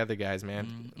into the other guys,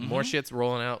 man. Mm-hmm. More shit's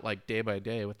rolling out like day by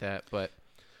day with that, but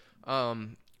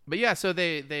yeah. So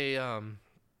they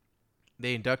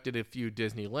inducted a few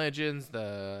Disney legends.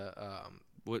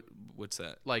 What's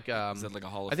that? Like Is that like a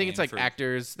Hall of I think it's Fame like for-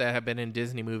 actors that have been in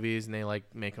Disney movies, and they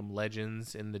like make them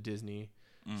legends in the Disney.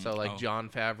 So like oh. Jon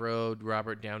Favreau,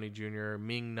 Robert Downey Jr.,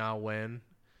 Ming Na Wen.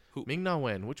 Who- Ming Na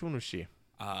Wen? Which one was she?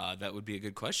 That would be a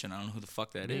good question. I don't know who the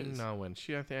fuck that Ming is. Na Wen.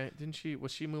 She I think didn't she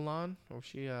was she Mulan or was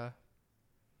she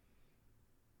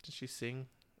did she sing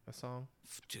a song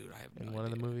Dude, I have in no one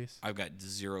of idea. the movies? I've got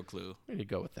zero clue. We need to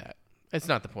go with that. It's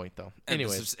not the point though.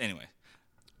 Anyways, anyway,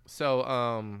 so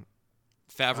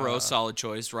Favreau, solid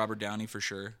choice. Robert Downey for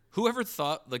sure. Whoever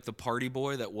thought like the party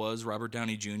boy that was Robert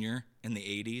Downey Jr. in the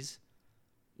 '80s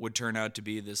would turn out to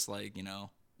be this like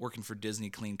working for Disney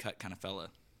clean cut kind of fella.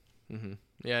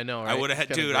 yeah, I know. Right? I would have had,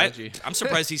 Kinda dude. grungy. I'm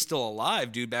surprised he's still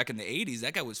alive, dude. Back in the '80s,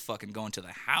 that guy was fucking going to the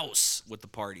house with the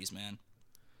parties, man.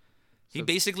 He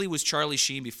basically was Charlie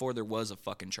Sheen before there was a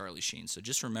fucking Charlie Sheen. So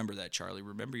just remember that, Charlie.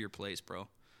 Remember your place, bro.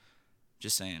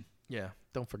 Just saying. Yeah,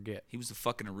 don't forget. He was the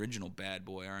fucking original bad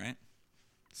boy, all right?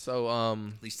 So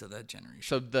At least of that generation.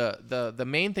 So the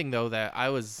main thing though that I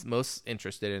was most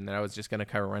interested in that I was just gonna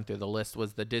kind of run through the list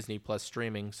was the Disney Plus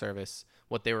streaming service.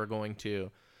 What they were going to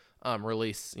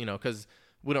release, because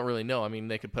we don't really know. I mean,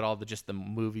 they could put all just the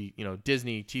movie,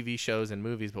 Disney TV shows and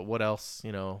movies, but what else,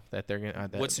 that they're gonna.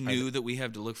 What's new that we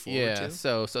have to look forward Yeah. to?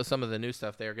 So some of the new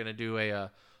stuff they're gonna do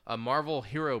a Marvel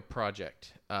Hero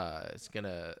Project. It's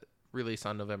gonna release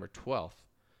on November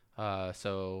 12th.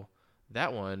 So.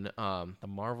 That one, the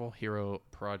Marvel Hero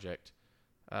Project,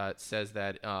 it says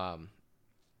that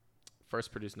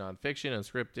first produced nonfiction,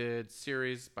 unscripted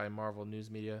series by Marvel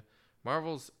News Media.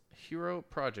 Marvel's Hero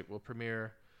Project will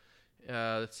premiere.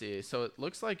 Let's see. So it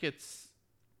looks like it's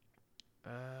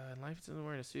life is in the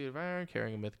wearing a suit of iron,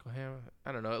 carrying a mythical hammer.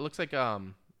 I don't know. It looks like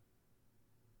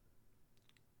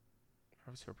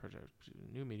Marvel's Hero Project,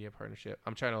 new media partnership.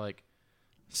 I'm trying to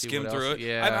see Skim what through else- it.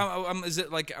 Yeah. I'm, is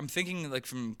it like I'm thinking like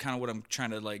from kind of what I'm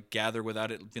trying to like gather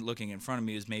without it looking in front of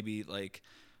me is maybe like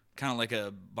kind of like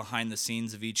a behind the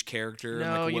scenes of each character.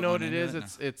 and, No, like, you know what went it into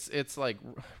is? It's like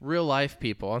real life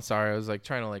people. I'm sorry, I was like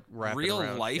trying to wrap it Real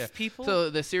around. life Yeah. people? So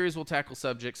the series will tackle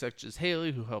subjects such as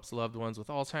Haley, who helps loved ones with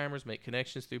Alzheimer's make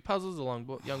connections through puzzles. A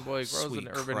young boy grows Sweet an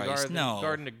urban Christ, no.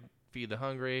 garden to feed the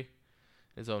hungry.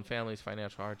 His own family's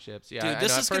financial hardships. Yeah, Dude, I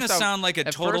this know. is At gonna first sound like a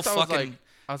at total first I was fucking-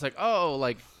 I was like, oh,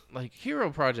 like Hero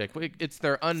Project. It's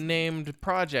their unnamed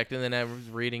project, and then I was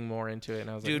reading more into it, and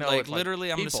I was Dude, like, no, like it's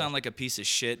literally, I'm gonna people. sound like a piece of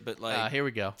shit, but like, Here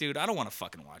we go. dude, I don't want to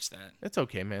fucking watch that. It's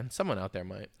okay, man. Someone out there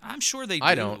might. I'm sure they do.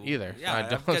 I don't either. Yeah, I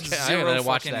don't. I've got I'm zero gonna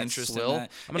watch fucking that interest swill. in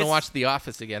that. I'm gonna It's- watch The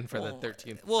Office again for the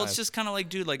 13th. Well, it's time. just kind of like,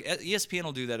 dude, like ESPN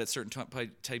will do that at certain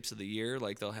types of the year.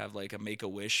 Like they'll have like a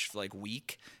Make-A-Wish like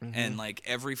week, Mm-hmm. and like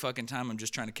every fucking time I'm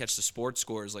just trying to catch the sports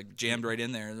scores like jammed right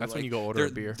in there. They're That's when like- you go order a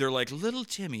they're- beer. They're like, little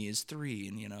Timmy is 3,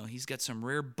 and he's got some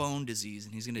rare bone disease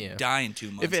and he's gonna Yeah. die in 2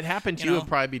 months. If it happened to you, it'd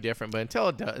probably be different. But until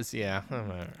it does, yeah.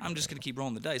 I'm just gonna keep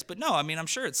rolling the dice. But no, I mean, I'm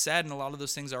sure it's sad, and a lot of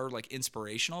those things are like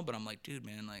inspirational. But I'm like, dude,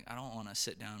 man, like I don't want to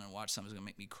sit down and watch something that's gonna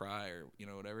make me cry or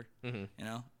whatever. You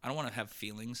know, I don't want to have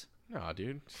feelings. No,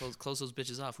 dude. Close those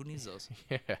bitches off. Who needs those?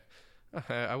 Yeah.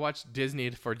 I watched Disney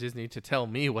for Disney to tell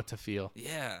me what to feel.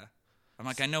 Yeah. I'm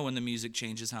like, I know when the music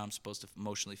changes how I'm supposed to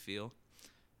emotionally feel.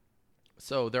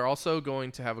 So they're also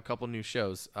going to have a couple new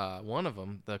shows. One of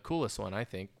them, the coolest one, I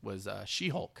think, was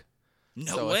She-Hulk.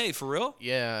 No So way, for real?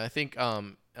 Yeah, I think. Now,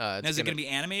 is it gonna be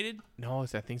animated? No, I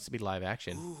think it's to be live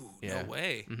action. Ooh, Yeah. no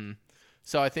way.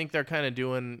 So I think they're kind of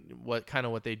doing what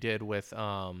they did with,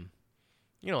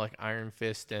 like Iron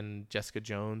Fist and Jessica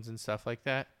Jones and stuff like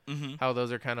that. Mm-hmm. How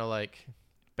those are kind of like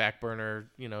back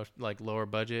burner, like lower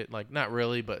budget, like not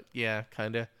really, but yeah,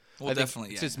 kind of. Well, I think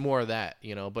definitely, It's yeah. just more of that,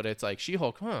 but it's like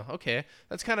She-Hulk, okay.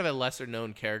 That's kind of a lesser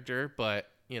known character, but,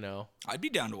 I'd be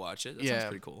down to watch it. That yeah. sounds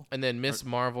pretty cool. And then Miss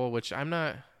Marvel, which I don't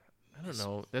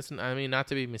know. Not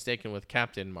to be mistaken with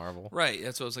Captain Marvel. Right.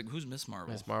 That's what I was like. Who's Miss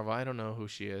Marvel? Miss Marvel, I don't know who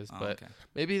she is, Oh, but okay.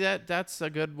 maybe that's a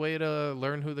good way to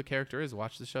learn who the character is.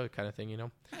 Watch the show, kind of thing, Yeah,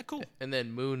 cool. And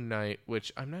then Moon Knight,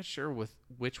 which I'm not sure with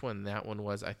which one that one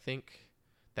was. I think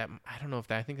that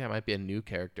might be a new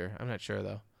character. I'm not sure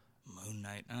though. Moon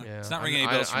Knight. Yeah, It's not ringing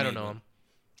any bells for I me, don't know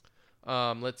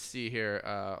but- him. Let's see here.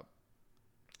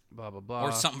 Blah blah blah.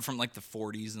 Or something from like the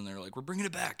 40s, and they're like, we're bringing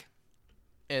it back.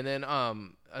 And then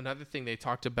another thing they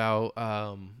talked about,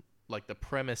 like the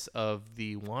premise of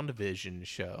the WandaVision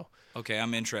show. Okay,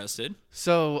 I'm interested.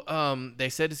 So they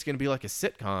said it's gonna be like a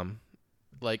sitcom,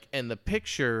 and the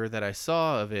picture that I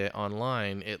saw of it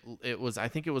online, it was, I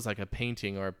think it was like a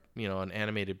painting or an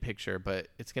animated picture, but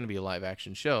it's gonna be a live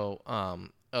action show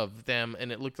of them,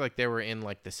 and it looked like they were in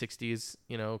like the 60s,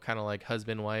 kind of like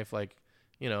husband wife, like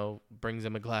brings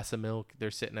them a glass of milk,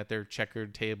 they're sitting at their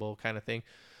checkered table kind of thing.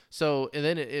 So, and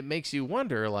then it makes you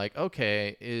wonder, like,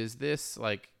 okay, is this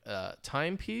like a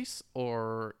timepiece,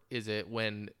 or is it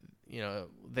when,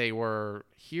 they were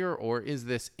here, or is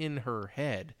this in her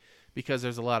head? Because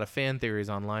there's a lot of fan theories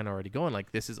online already going,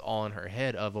 like, this is all in her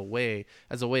head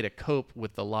as a way to cope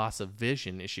with the loss of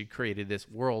vision. Is she created this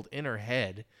world in her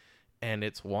head, and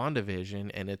it's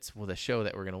WandaVision, and it's the show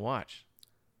that we're going to watch.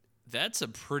 That's a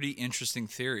pretty interesting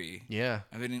theory. Yeah.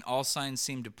 I mean, all signs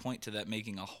seem to point to that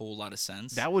making a whole lot of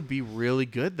sense. That would be really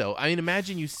good, though. I mean,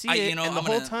 imagine you see it, and the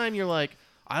whole time you're like,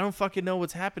 I don't fucking know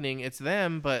what's happening. It's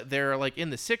them, but they're like in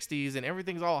the 60s, and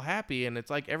everything's all happy, and it's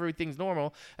like everything's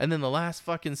normal. And then the last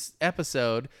fucking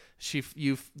episode,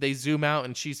 they zoom out,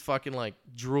 and she's fucking like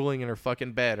drooling in her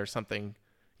fucking bed or something.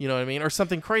 You know what I mean? Or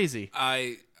something crazy.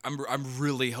 I'm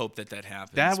really hope that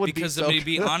happens. That would be because so to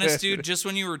be good. honest, dude, just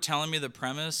when you were telling me the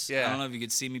premise, Yeah. I don't know if you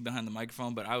could see me behind the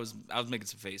microphone, but I was making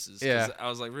some faces. 'Cause Yeah. I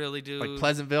was like, really, dude? Like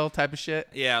Pleasantville type of shit.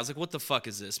 Yeah, I was like, what the fuck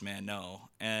is this, man? No.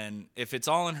 And if it's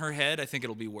all in her head, I think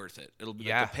it'll be worth it. It'll be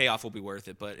Yeah. the payoff will be worth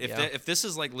it. But if this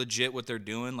is like legit what they're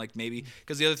doing, like maybe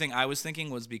because the other thing I was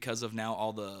thinking was because of now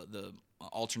all the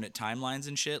alternate timelines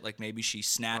and shit, like maybe she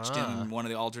snatched in one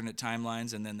of the alternate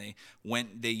timelines, and then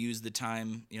they used the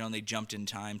time, and they jumped in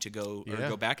time to go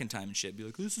back in time and shit, be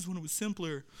like, this is when it was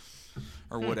simpler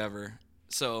or whatever.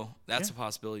 So that's a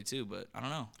possibility too, but I don't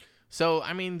know. So,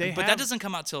 I mean, But that doesn't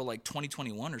come out till like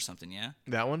 2021 or something, yeah?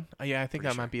 That one? Yeah, I think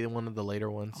that might be one of the later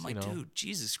ones. I'm like, dude,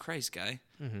 Jesus Christ, guy.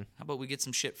 How about we get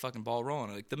some shit fucking ball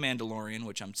rolling? Like The Mandalorian,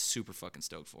 which I'm super fucking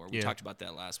stoked for. We talked about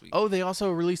that last week. Oh, they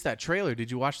also released that trailer. Did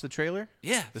you watch the trailer?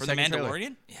 Yeah, for The second trailer.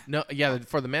 Mandalorian? Yeah. No, yeah,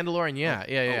 for the Mandalorian,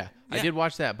 yeah. I did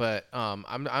watch that, but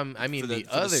I mean For the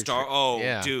for other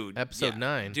Star. Dude, episode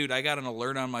 9. Dude, I got an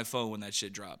alert on my phone when that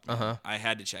shit dropped. I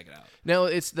had to check it out. No,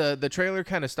 it's the trailer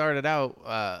kind of started out.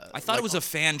 I thought it was a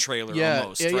fan trailer yeah,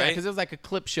 almost, yeah, right? because it was like a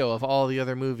clip show of all the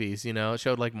other movies. It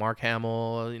showed like Mark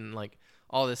Hamill and like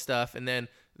all this stuff, and then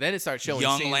it started showing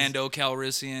Young scenes. Lando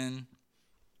Calrissian.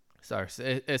 Sorry,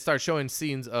 it starts showing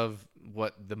scenes of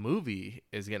what the movie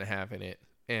is gonna have in it,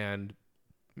 and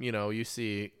you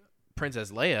see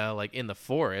Princess Leia like in the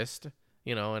forest,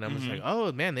 and I'm just like,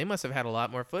 oh man, they must have had a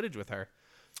lot more footage with her.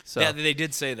 So Yeah, they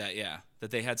did say that,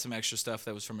 that they had some extra stuff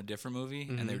that was from a different movie,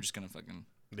 and they were just gonna fucking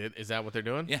is that what they're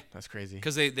doing? Yeah. That's crazy.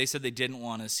 because they said they didn't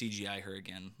want to CGI her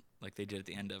again like they did at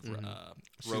the end of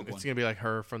Rogue One. It's gonna be like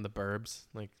her from The Burbs.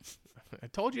 Like, I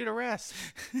told you to rest.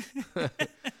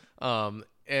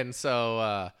 And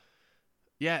so,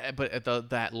 but at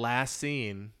that last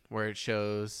scene where it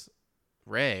shows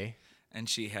Rey, And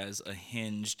she has a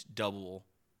hinged double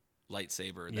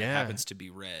lightsaber that Yeah. happens to be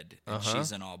red, and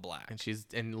she's in all black. and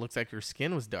it looks like her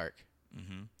skin was dark.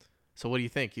 So what do you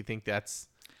think? You think that's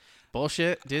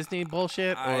bullshit, Disney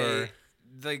bullshit, or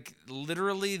like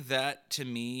literally that to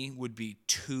me would be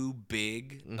too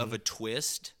big of a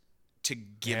twist to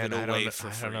give Man, it away for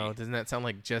I free. don't know. Doesn't that sound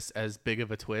like just as big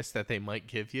of a twist that they might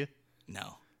give you?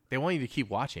 No. They want you to keep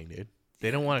watching, dude. They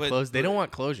don't want to but- close. They but- don't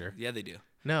want closure. Yeah, they do.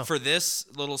 No. For this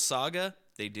little saga,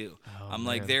 they do. Oh, I'm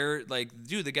like, man. they're like,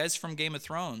 dude, the guys from Game of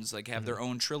Thrones like have their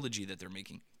own trilogy that they're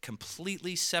making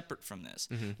completely separate from this.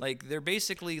 Like they're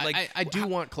basically like I do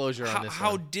want closure on this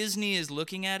how one. Disney is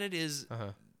looking at it is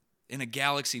in a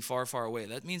galaxy far, far away.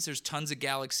 That means there's tons of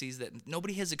galaxies that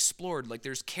nobody has explored. Like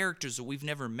there's characters that we've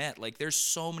never met. Like there's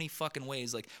so many fucking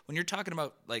ways. Like when you're talking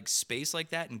about like space like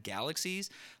that and galaxies,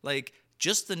 like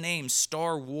just the name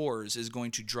Star Wars is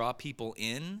going to draw people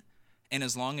in. And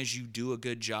as long as you do a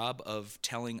good job of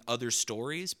telling other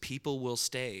stories, people will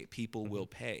stay, people will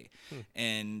pay.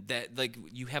 And that, like,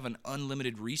 you have an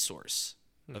unlimited resource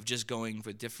of just going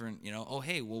for different, you know, oh,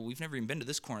 hey, well, we've never even been to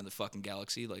this corner of the fucking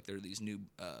galaxy. Like, there are these new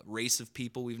race of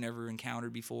people we've never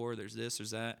encountered before. There's this,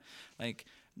 there's that. Like,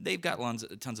 they've got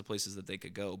tons of places that they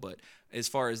could go. But as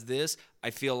far as this,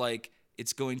 I feel like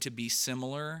it's going to be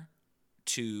similar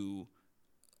to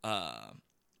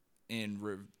in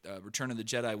Return of the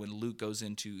Jedi when Luke goes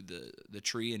into the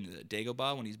tree in the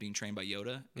Dagobah when he's being trained by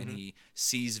Yoda and he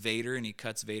sees Vader and he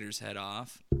cuts Vader's head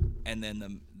off, and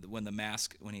then when the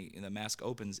mask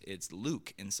opens, it's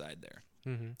Luke inside there,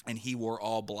 and he wore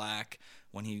all black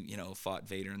when he fought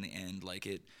Vader in the end. Like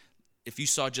it, if you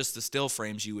saw just the still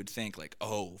frames, you would think like,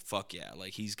 oh fuck yeah,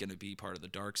 like he's gonna be part of the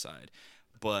dark side,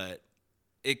 but.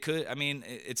 It could. I mean,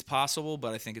 it's possible,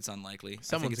 but I think it's unlikely.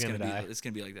 Someone's I think gonna die. It's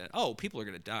gonna be like that. Oh, people are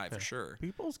gonna die for sure.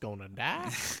 People's gonna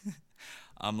die.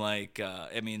 I'm like,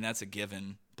 I mean, that's a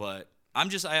given. But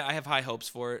I have high hopes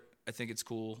for it. I think it's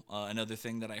cool. Another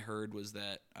thing that I heard was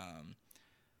that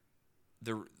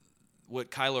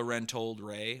what Kylo Ren told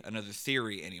Rey, another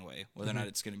theory anyway, whether or not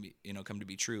it's gonna be come to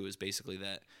be true, is basically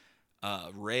that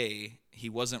Rey, he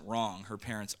wasn't wrong. Her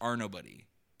parents are nobody,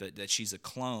 but that she's a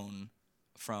clone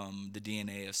from the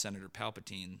DNA of Senator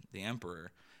Palpatine, the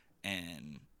Emperor,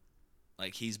 and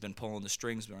like he's been pulling the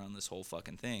strings around this whole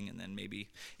fucking thing, and then maybe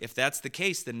if that's the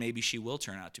case, then maybe she will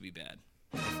turn out to be bad.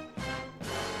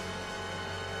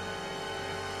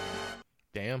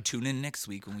 Damn. Tune in next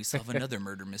week when we solve another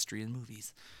murder mystery in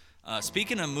movies.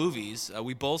 Speaking of movies,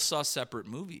 we both saw separate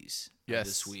movies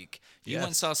this week. You went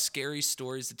and saw Scary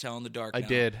Stories to Tell in the Dark. I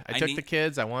did. I took the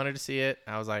kids. I wanted to see it.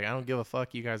 I was like, I don't give a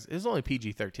fuck, you guys. It was only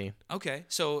PG-13. Okay,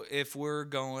 so if we're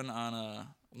going on a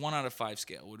 1 out of 5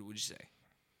 scale, what would you say?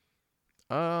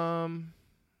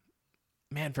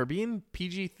 Man, for being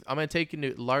PG, I'm gonna take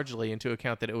largely into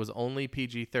account that it was only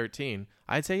PG-13.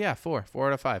 I'd say 4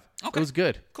 out of 5. Okay. It was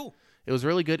good. Cool. It was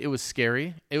really good. It was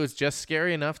scary. It was just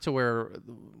scary enough to where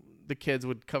the kids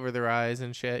would cover their eyes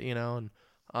and shit, and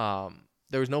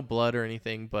there was no blood or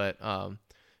anything. But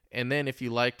and then if you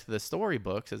liked the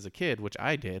storybooks as a kid, which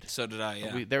I did, So did I.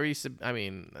 Yeah. there used to. I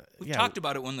mean, We talked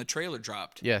about it when the trailer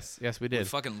dropped. Yes, we We did.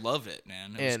 fucking love it,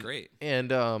 man. It was great.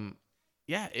 And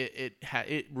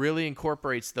it really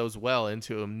incorporates those well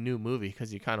into a new movie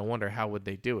because you kind of wonder how would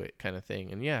they do it, kind of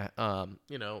thing. And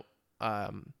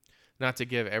not to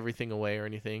give everything away or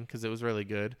anything because it was really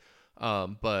good,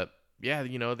 but yeah,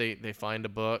 they find a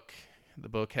book. The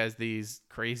book has these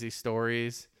crazy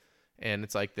stories, and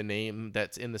it's like the name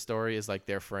that's in the story is like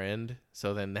their friend.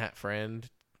 So then that friend,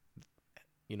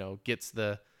 gets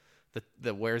the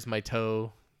where's my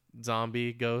toe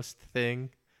zombie ghost thing.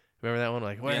 Remember that one?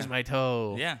 Like, where's my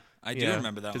toe? Yeah, I do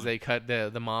remember that Because one. they cut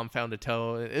the mom found a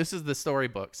toe. This is the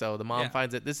storybook. So the mom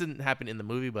finds it. This didn't happen in the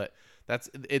movie, but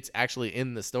it's actually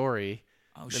in the story.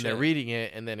 Oh, and shit. they're reading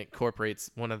it, and then it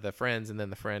incorporates one of the friends, and then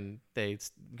the friend, they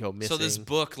go missing. So this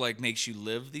book like makes you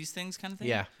live these things, kind of thing.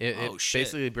 Yeah, it shit.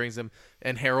 basically brings them.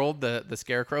 And Harold, the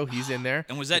scarecrow, he's in there.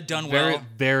 And was that done very, well?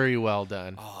 Very well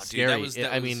done. Oh, dude, Scary.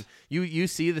 that I was- mean, you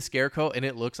see the scarecrow, and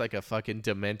it looks like a fucking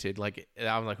demented. Like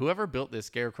I'm like, whoever built this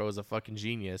scarecrow is a fucking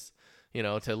genius.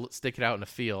 To stick it out in a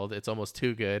field, it's almost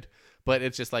too good. But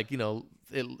it's just like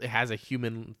it has a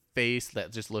human face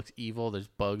that just looks evil. There's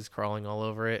bugs crawling all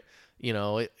over it.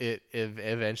 It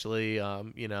eventually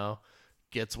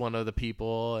gets one of the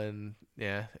people, and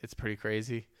yeah, it's pretty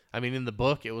crazy. I mean, in the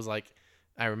book, it was like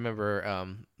I remember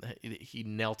he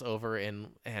knelt over and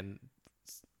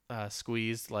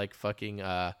squeezed like fucking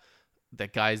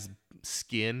that guy's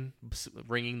skin,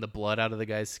 wringing the blood out of the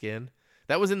guy's skin.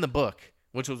 That was in the book,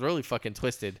 which was really fucking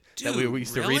twisted. Dude, that we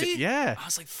used to read it. really? Yeah. I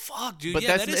was like, fuck, dude. But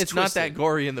yeah, it's that is not that twisted.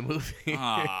 gory in the movie.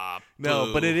 Ah,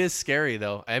 No, but boo. it is scary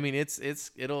though. I mean,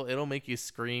 it'll make you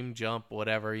scream, jump,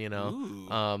 whatever, Ooh.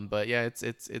 But yeah,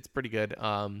 it's pretty good.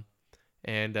 And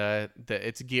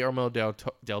it's Guillermo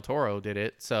del Toro did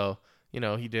it, so You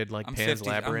know, he did like I'm Pan's 50.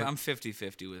 Labyrinth. I'm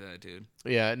 50-50 with that, dude.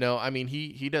 Yeah, no, I mean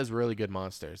he does really good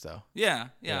monsters though. Yeah,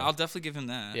 Yeah. I'll definitely give him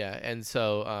that. Yeah, and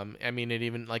so I mean it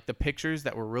even like the pictures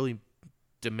that were really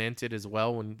demented as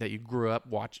well when that you grew up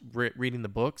reading the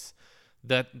books.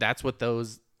 That's what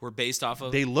those We're based off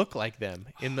of. they look like them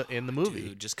in the movie.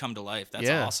 Dude, just come to life. That's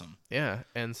Yeah. awesome. Yeah,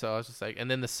 and so I was just like, and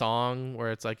then the song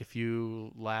where it's like, if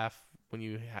you laugh when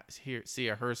you see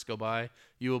a hearse go by,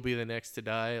 you will be the next to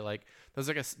die. Like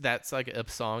that's like a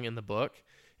song in the book,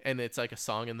 and it's like a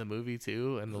song in the movie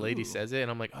too. And the lady says it,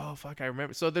 and I'm like, oh fuck, I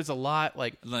remember. So there's a lot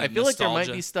like I feel like there might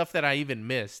nostalgia. be stuff that I even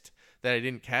missed that I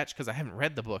didn't catch because I haven't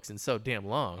read the books in so damn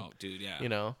long. Oh, dude, yeah. You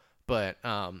know, but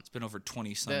It's been over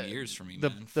 20-some years for me,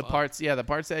 the man. the Fuck. parts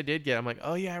that I did get, I'm like,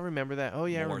 oh yeah, I remember that. Oh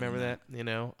yeah, I More remember than that. You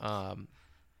know,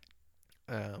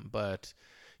 but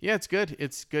yeah, it's good.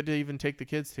 It's good to even take the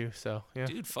kids to. So yeah,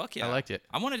 Dude, fuck yeah. I liked it.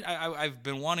 I've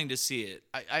been wanting to see it.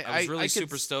 I was really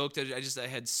super stoked.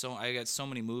 I got so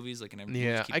many movies like and everything.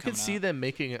 Yeah, just keep I could coming see out. them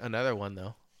making another one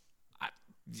though.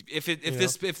 If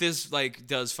this like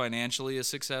does financially a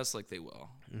success, like they will.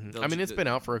 I mean, it's been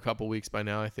out for a couple weeks by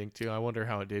now, I think too. I wonder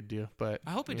how it did do, but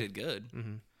I hope it did good.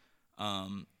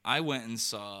 I went and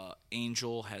saw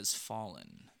Angel Has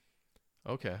Fallen,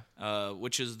 okay.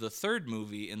 which is the third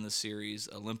movie in the series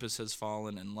Olympus Has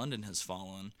Fallen and London Has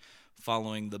Fallen,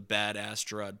 following the badass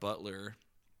Gerard Butler,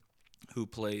 who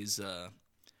plays a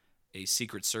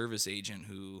Secret Service agent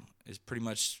who is pretty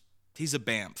much he's a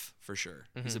BAMF for sure.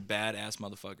 He's a badass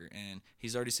motherfucker, and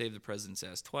he's already saved the president's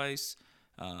ass twice.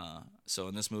 So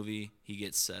in this movie, he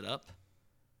gets set up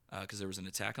because there was an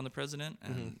attack on the president,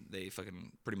 and they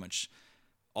fucking pretty much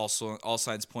all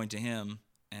sides point to him,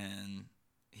 and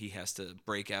he has to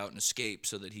break out and escape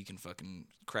so that he can fucking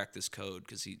crack this code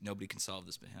because nobody can solve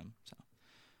this but him. So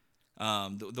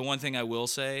the one thing I will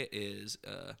say is.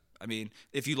 I mean,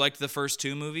 if you liked the first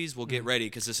two movies, we'll get ready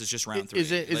because this is just round 3.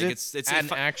 Is it an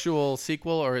actual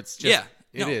sequel or it's just?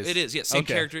 Yeah, it is. Yeah, same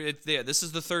Okay. character. This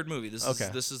is the third movie. This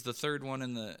Okay. is the third one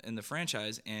in the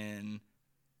franchise, and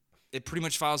it pretty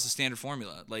much follows the standard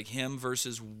formula. Like him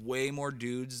versus way more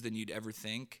dudes than you'd ever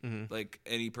think. Like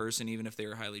any person, even if they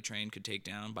were highly trained, could take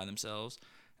down by themselves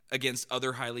against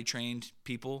other highly trained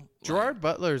people. Gerard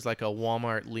Butler is like a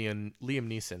Walmart Liam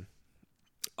Neeson.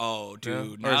 Oh,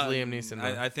 dude. Or is Liam Neeson?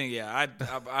 I think, yeah.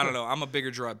 I don't know. I'm a bigger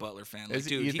Gerard Butler fan. Like,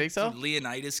 dude, you think so?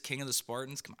 Leonidas, King of the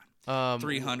Spartans. Come on.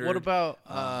 300. What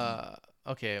about?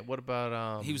 Okay. What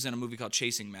about? He was in a movie called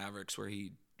Chasing Mavericks where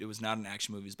it was not an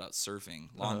action movie. It was about surfing,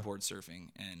 longboard surfing.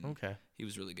 And Okay. he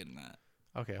was really good in that.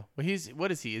 Okay. Well,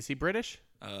 what is he? Is he British?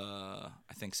 I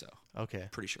think so. Okay.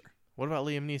 Pretty sure. What about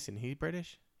Liam Neeson? He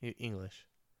British? English?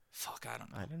 Fuck, I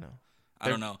don't know. I don't know. I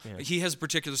don't know. Yeah. He has a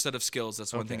particular set of skills.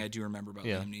 That's one Okay. thing I do remember about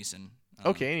Yeah. Liam Neeson.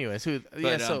 Okay. Anyways,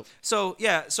 But, so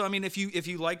I mean, if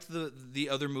you liked the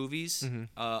other movies,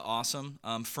 awesome.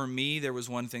 For me, there was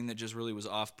one thing that just really was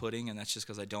off-putting, and that's just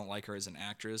because I don't like her as an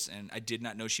actress, and I did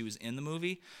not know she was in the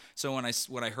movie. So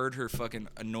when I heard her fucking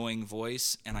annoying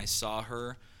voice and I saw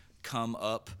her come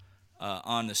up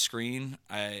on the screen,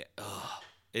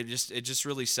 it just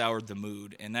really soured the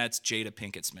mood, and that's Jada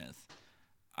Pinkett Smith.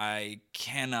 I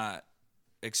cannot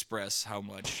express how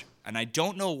much, and I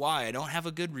don't know why. I don't have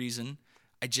a good reason.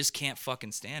 I just can't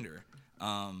fucking stand her. You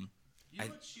know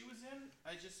what she was in?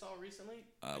 I just saw recently.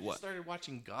 I what? just started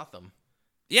watching Gotham.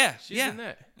 Yeah, She's yeah, in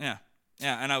that. yeah,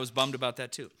 and I was bummed about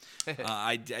that too.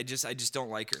 I just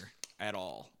don't like her at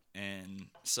all, and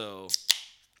so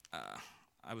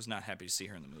I was not happy to see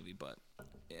her in the movie. But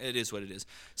it is what it is.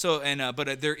 So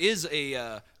but there is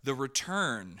the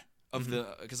return of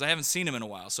because I haven't seen him in a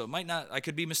while, so it might not. I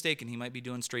could be mistaken. He might be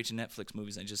doing straight to Netflix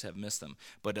movies. I just have missed them.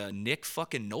 But Nick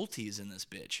fucking Nolte is in this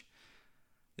bitch.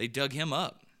 They dug him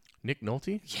up. Nick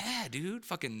Nolte? Yeah, dude.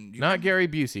 Fucking Not Gary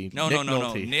Busey. No, Nick no.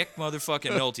 Nolte. Nick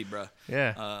motherfucking Nolte, bro.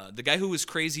 Yeah. The guy who was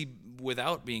crazy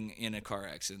without being in a car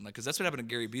accident, like, because that's what happened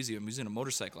to Gary Busey. He was in a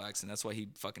motorcycle accident. That's why he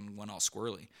fucking went all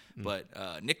squirrely. But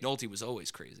Nick Nolte was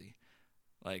always crazy.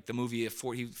 Like the movie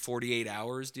 48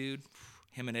 Hours, dude.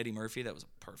 Him and Eddie Murphy, that was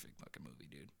a perfect fucking movie,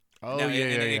 dude. Oh, Now, yeah,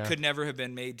 and yeah, it yeah. could never have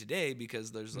been made today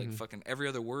because there's like fucking every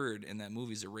other word in that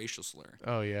movie is a racial slur.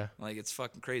 Oh, yeah. Like, it's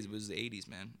fucking crazy. It was the 80s,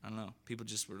 man. I don't know. People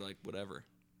just were like, whatever.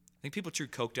 I think people too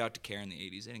coked out to care in the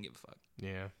 80s. They didn't give a fuck.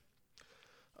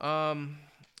 Yeah.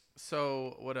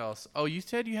 So what else? Oh, you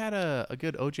said you had a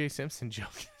good O.J. Simpson joke.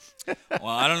 Well,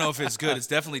 I don't know if it's good. It's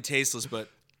definitely tasteless, but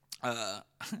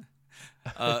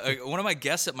one of my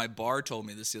guests at my bar told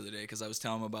me this the other day because I was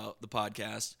telling him about the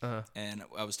podcast, and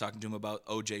I was talking to him about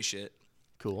OJ shit,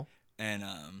 Cool. and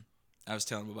I was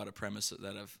telling him about a premise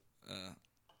that I've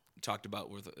talked about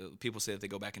where people say that they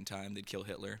go back in time, they'd kill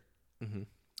Hitler.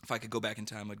 if I could go back in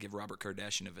time, I'd give Robert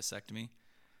Kardashian a vasectomy.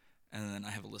 And then I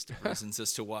have a list of reasons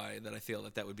as to why that I feel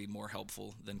that would be more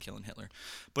helpful than killing Hitler.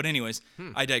 But anyways,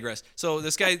 I digress. So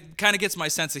this guy kind of gets my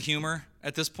sense of humor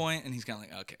at this point, and he's kind of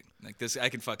like, okay, like this, I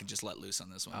can fucking just let loose on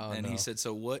this one. Oh, and no. he said,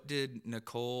 so what did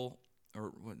Nicole,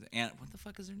 or what the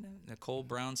fuck is her name? Nicole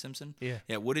Brown Simpson? Yeah.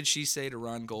 Yeah, what did she say to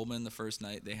Ron Goldman the first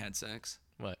night they had sex?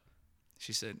 What?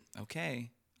 She said,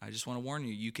 okay, I just want to warn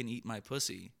you, you can eat my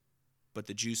pussy, but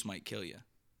the juice might kill you.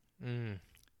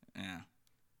 Yeah.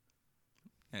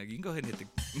 Yeah, you can go ahead and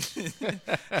hit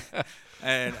the.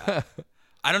 And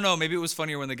I don't know. Maybe it was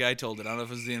funnier when the guy told it. I don't know if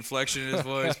it was the inflection in his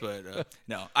voice, but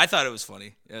no, I thought it was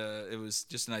funny. It was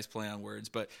just a nice play on words.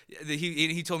 But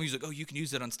he told me, he's like, "Oh, you can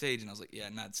use that on stage," and I was like, "Yeah,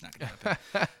 no, it's not gonna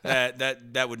happen.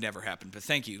 that would never happen." But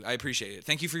thank you, I appreciate it.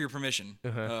 Thank you for your permission.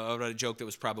 About a joke that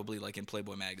was probably like in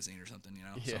Playboy magazine or something, you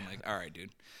know. So I'm like, all right, dude.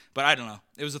 But I don't know.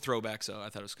 It was a throwback, so I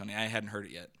thought it was funny. I hadn't heard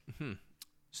it yet.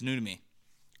 It's new to me.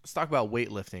 Let's talk about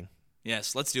weightlifting.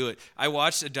 Yes, let's do it. I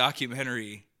watched a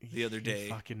documentary the other day. You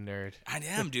fucking nerd. I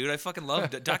am, dude. I fucking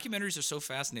love it. Documentaries are so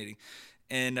fascinating.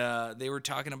 And they were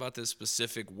talking about this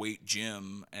specific weight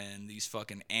gym and these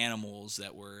fucking animals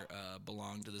that were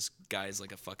belonged to this guy's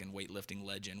like a fucking weightlifting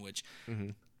legend, which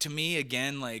to me,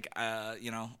 again, like,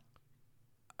 you know,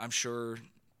 I'm sure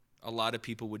a lot of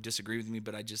people would disagree with me,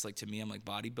 but I just like, to me, I'm like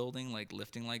bodybuilding, like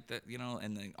lifting like that, you know,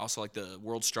 and then also like the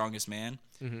world's strongest man.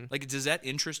 Like, does that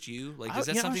interest you? Like, is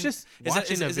that something? I was just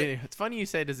watching a video. It's funny you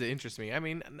say, does it interest me? I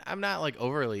mean, I'm not like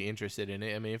overly interested in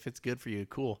it. I mean, if it's good for you,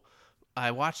 cool. I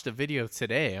watched a video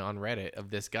today on Reddit of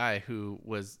this guy who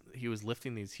was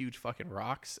lifting these huge fucking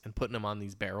rocks and putting them on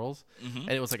these barrels,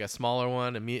 and it was like a smaller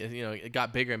one, and you know, it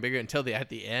got bigger and bigger until at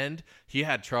the end he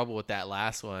had trouble with that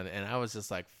last one, and I was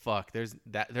just like, fuck, there's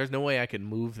no way I could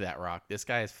move that rock. This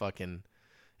guy is fucking.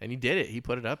 And he did it. He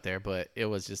put it up there, but it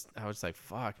was just, I was like,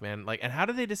 fuck, man. Like, and how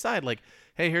do they decide? Like,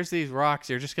 hey, here's these rocks.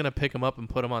 You're just going to pick them up and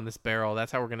put them on this barrel.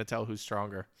 That's how we're going to tell who's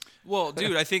stronger. Well,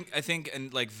 dude, I think,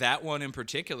 and like that one in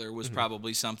particular was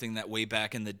probably something that way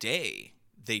back in the day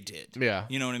they did. Yeah.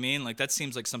 You know what I mean? Like, that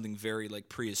seems like something very like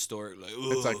prehistoric. Like,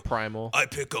 It's like primal. I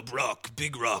pick up rock,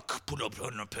 big rock, put up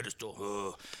on a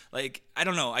pedestal. Like, I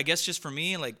don't know. I guess just for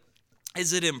me, like,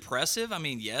 is it impressive? I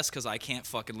mean, yes, because I can't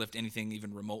fucking lift anything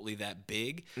even remotely that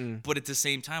big. But at the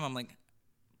same time, I'm like,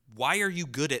 why are you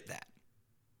good at that?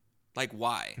 Like,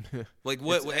 why? Like,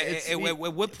 what? At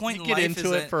what point you in get life into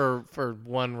is it that? for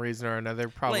one reason or another?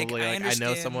 Probably. Like, I I know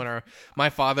understand. someone, or my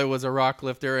father was a rock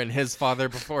lifter, and his father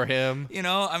before him. You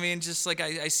know, I mean, just like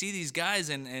I see these guys,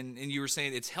 and you were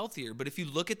saying it's healthier, but if you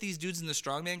look at these dudes in the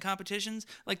strongman competitions,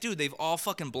 like, dude, they've all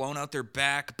fucking blown out their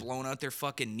back, blown out their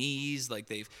fucking knees, like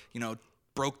they've, you know,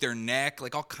 broke their neck,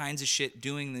 like all kinds of shit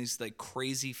doing these like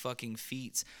crazy fucking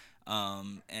feats.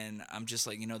 And I'm just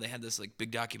like, you know, they had this like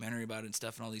big documentary about it and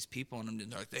stuff, and all these people, and I'm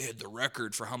just like, they had the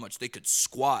record for how much they could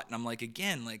squat, and I'm like,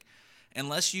 again, like,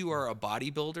 unless you are a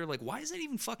bodybuilder, like, why is that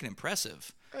even fucking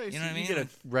impressive? You know what I mean? You get a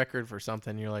record for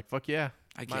something, you're like, fuck yeah,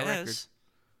 I my guess. record.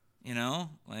 You know,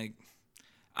 like,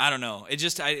 I don't know. It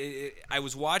just, I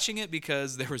was watching it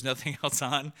because there was nothing else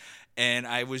on, and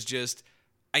I was just,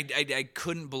 I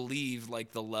couldn't believe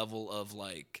like the level of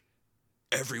like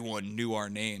everyone knew our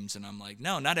names, and I'm like,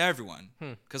 no, not everyone,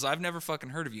 because I've never fucking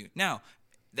heard of you. Now,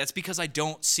 that's because I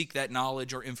don't seek that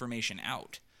knowledge or information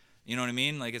out. You know what I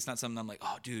mean? Like, it's not something I'm like,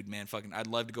 oh, dude, man, fucking, I'd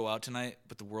love to go out tonight,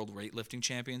 but the World Weightlifting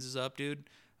Champions is up, dude.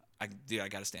 I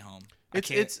gotta stay home.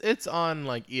 It's on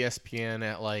like ESPN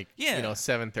at like Yeah. you know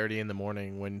 7:30 in the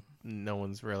morning when no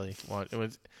one's really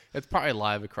it's probably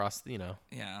live across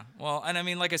Yeah. Well, and I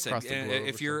mean, like I said, Across the globe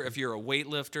if or you're a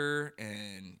weightlifter,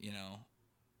 and you know,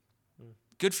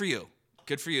 good for you.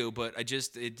 Good for you, but it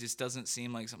just doesn't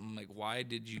seem like something like, why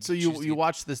did you? So you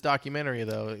watched this documentary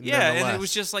though? Yeah, and it nonetheless.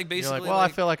 was just like You're basically like, well, I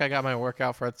feel like I got my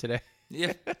workout for today.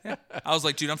 yeah. I was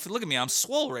like, dude, look at me, I'm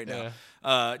swole right now.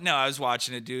 No, I was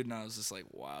watching it, dude, and I was just like,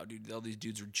 wow, dude, all these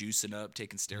dudes are juicing up,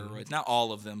 taking steroids. Not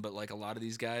all of them, but like a lot of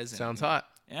these guys. Sounds hot.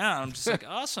 Yeah, I'm just like,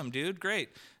 awesome, dude, great.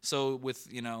 So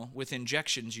with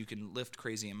injections, you can lift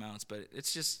crazy amounts, but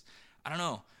it's just, I don't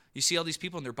know. You see all these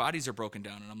people and their bodies are broken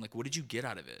down, and I'm like, what did you get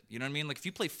out of it? You know what I mean? Like, if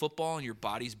you play football and your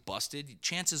body's busted,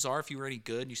 chances are, if you were any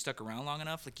good and you stuck around long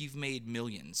enough, like, you've made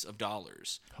millions of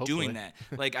dollars doing that.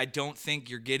 Like, I don't think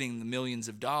you're getting the millions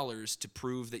of dollars to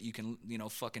prove that you can, you know,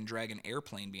 fucking drag an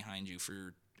airplane behind you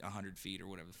for 100 feet or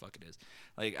whatever the fuck it is.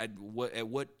 Like, at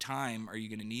what time are you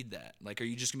going to need that? Like, are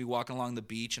you just going to be walking along the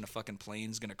beach and a fucking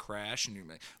plane's going to crash and you're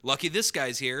like, lucky this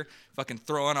guy's here, fucking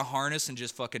throw on a harness and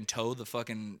just fucking tow the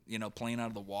fucking, you know, plane out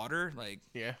of the water? Like,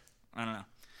 Yeah. I don't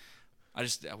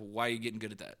know. Why are you getting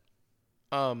good at that?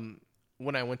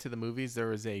 When I went to the movies, there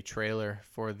was a trailer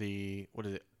for the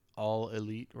All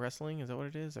Elite Wrestling. Is that what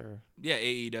it is? Or Yeah,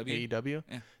 AEW. AEW?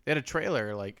 Yeah. They had a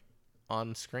trailer like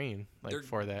on screen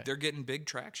for that. They're getting big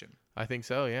traction. I think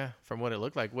so, yeah. From what it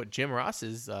looked like. What Jim Ross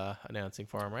is announcing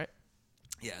for him, right?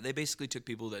 Yeah, they basically took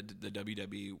people that the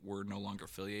WWE were no longer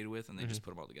affiliated with, and they Mm-hmm. just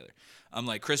put them all together.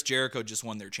 Like Chris Jericho just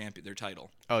won their title.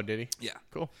 Oh, did he? Yeah.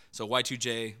 Cool. So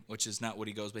Y2J, which is not what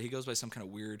he goes by. He goes by some kind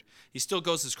of weird. He still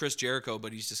goes as Chris Jericho,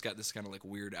 but he's just got this kind of like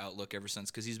weird outlook ever since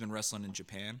because he's been wrestling in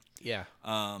Japan. Yeah.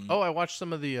 I watched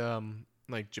some of the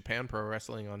like Japan Pro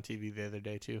Wrestling on TV the other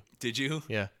day too. Did you?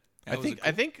 Yeah. That was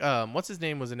I think what's his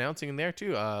name was announcing in there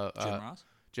too. Jim Ross?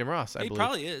 Jim Ross, I He believe.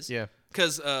 probably is. Yeah.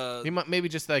 Because He might maybe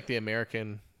just like the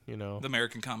American, you know. the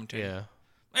American commentator.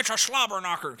 Yeah. It's a slobber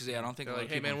knocker. Because, I don't think They're a lot like, of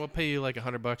hey people- man, we'll pay you like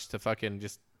 $100 to fucking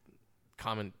just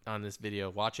comment on this video,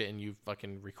 watch it, and you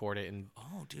fucking record it, and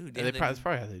Oh, dude. that's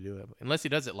probably how they do it. Unless he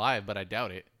does it live, but I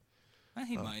doubt it.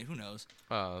 He might. Who knows?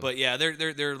 Um, But yeah,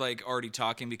 they're like already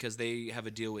talking because they have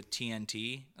a deal with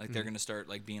TNT. Like they're gonna start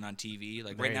like being on TV.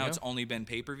 Like There right you now, go. it's only been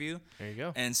pay per view. There you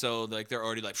go. And so like they're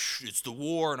already like it's the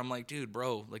war, and I'm like, dude,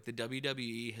 bro, like the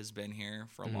WWE has been here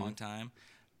for a Mm-hmm. long time,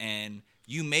 and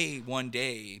you may one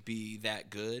day be that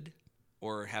good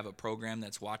or have a program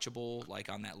that's watchable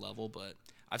like on that level, but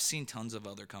I've seen tons of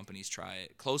other companies try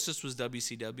it. Closest was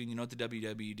WCW. And you know what the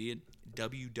WWE did?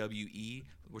 WWE,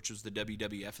 which was the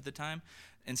WWF at the time.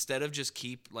 Instead of just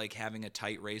keep like having a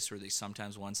tight race where they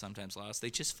sometimes won, sometimes lost, they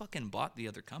just fucking bought the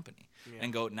other company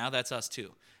and go, now that's us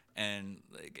too. And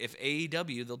like if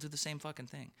AEW, they'll do the same fucking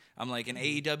thing. I'm like, and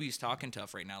AEW's talking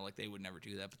tough right now, like they would never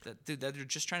do that. But dude, they're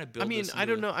just trying to build. I mean, this I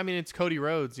into don't know. I mean, it's Cody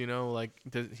Rhodes, you know, like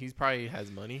he's probably has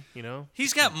money, you know.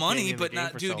 He's got Being money, in the but game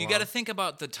not, for dude. so You got to long. think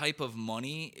about the type of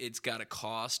money it's got to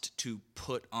cost to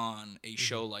put on a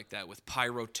show like that with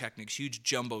pyrotechnics, huge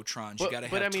jumbotrons. You got to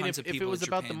have but I mean, tons if of it people. was at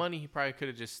about the Japan. money, he probably could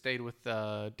have just stayed with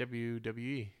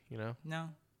WWE, you know. No,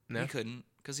 No? he couldn't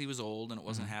because he was old and it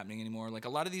wasn't happening anymore. Like a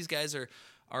lot of these guys are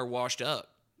washed up.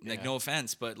 Like Yeah. no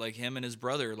offense, but like him and his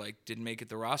brother like didn't make it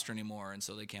the roster anymore, and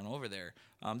so they came over there.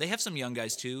 They have some young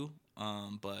guys too,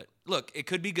 but look, it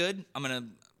could be good.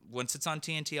 Once it's on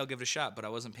TNT, I'll give it a shot. But I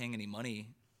wasn't paying any money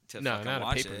to No, fucking not a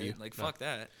watch pay-per-view. it. Like No. fuck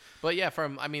that. But yeah,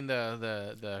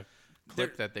 the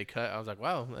clip that they cut, I was like,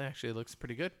 wow, that actually looks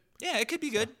pretty good. Yeah, it could be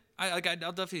good. I'll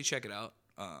definitely check it out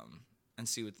and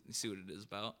see what it is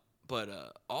about. But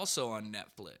also on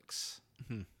Netflix,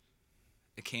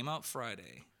 it came out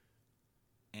Friday,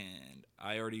 and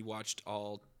I already watched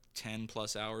all 10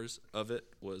 plus hours of it.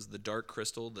 Was The Dark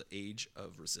Crystal: The Age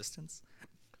of Resistance?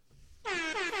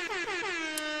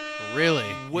 Really,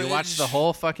 you watched the Which-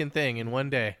 whole fucking thing in one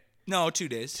day, No, 2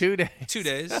 days. 2 days. 2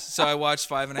 days. So I watched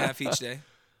 5.5 each day.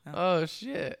 Oh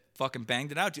shit! Fucking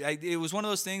banged it out, dude. It was one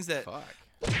of those things that Fuck.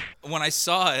 when I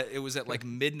saw it, it was at like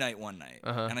midnight one night,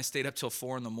 and I stayed up till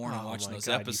 4 a.m. Oh watching my those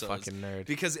God, you episodes. fucking nerd.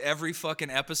 Because every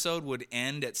fucking episode would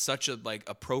end at such a like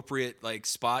appropriate like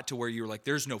spot to where you were like,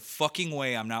 "There's no fucking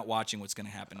way I'm not watching what's gonna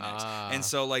happen next." And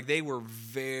so like they were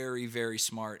very very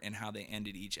smart in how they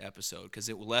ended each episode because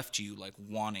it left you like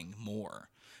wanting more.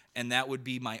 And that would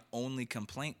be my only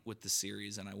complaint with the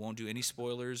series. And I won't do any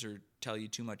spoilers or tell you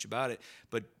too much about it.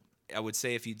 But I would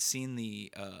say if you'd seen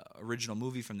the original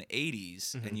movie from the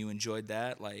 80s and you enjoyed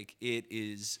that, like it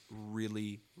is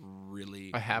really,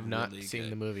 really, I have not really seen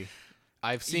good. the movie.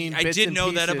 I've seen. I bits did and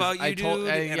know that pieces. about you, I told, dude,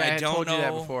 I, and yeah, I I don't told you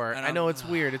that know, before. and I know it's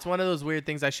weird. It's one of those weird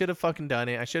things. I should have fucking done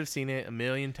it. I should have seen it a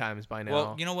million times by now.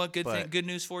 Well, you know what? but- Good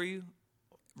news for you.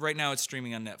 Right now, it's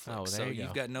streaming on Netflix, Oh, so there you you've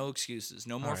go. got no excuses.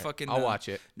 No more right. fucking. I'll watch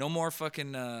it. No more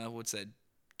fucking. What's that?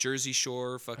 Jersey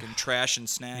Shore, fucking trash and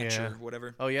snatch Yeah. or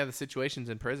whatever. Oh yeah, the situation's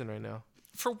in prison right now.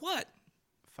 For what?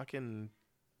 Fucking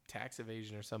tax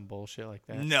evasion or some bullshit like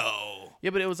that. No.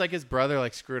 Yeah, but it was like his brother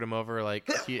like screwed him over. Like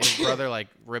his brother like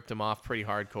ripped him off pretty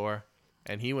hardcore,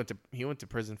 and he went to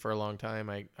prison for a long time.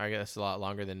 I guess a lot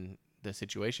longer than the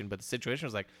situation. But the situation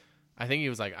was like, I think he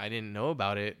was like, I didn't know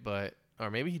about it, but or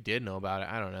maybe he did know about it.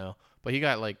 I don't know. But he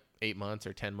got like 8 months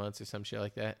or 10 months or some shit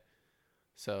like that.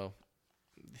 So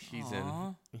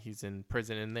he's in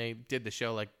prison, and they did the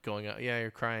show like going up. Yeah, you're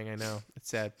crying. I know it's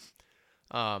sad.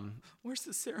 Where's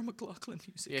the Sarah McLachlan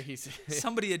music? Yeah, he's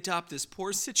Somebody adopt this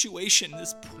poor situation.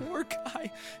 This poor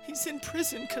guy. He's in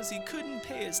prison because he couldn't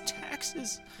pay his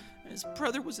taxes. And his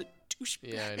brother was a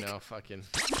douchebag. Yeah, I know, fucking.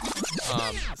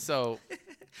 So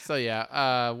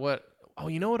yeah. What? Oh,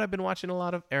 you know what? I've been watching a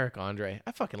lot of Eric Andre.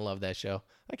 I fucking love that show.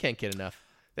 I can't get enough.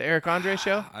 The Eric Andre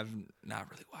show. I've not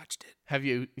really watched it. Have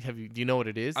you? Do you know what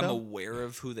it is? I'm Though? aware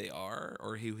of who they are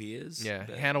or who he is. Yeah,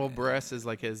 but- Hannibal Buress is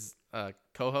like his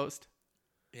co-host.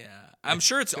 Yeah, I'm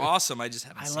sure it's awesome. I just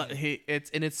haven't I seen love it.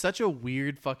 it's such a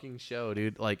weird fucking show,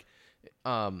 dude. Like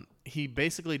he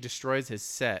basically destroys his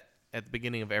set at the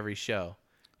beginning of every show.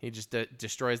 He just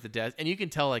destroys the desk, and you can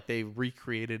tell like they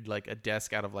recreated like a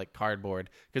desk out of like cardboard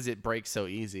because it breaks so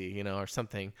easy, you know, or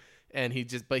something. And he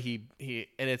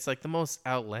and it's like the most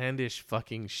outlandish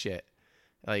fucking shit.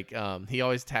 Like he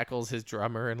always tackles his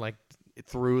drummer and like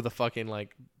through the fucking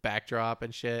like backdrop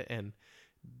and shit, and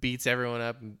beats everyone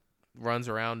up and runs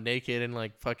around naked and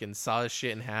like fucking saws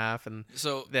shit in half. And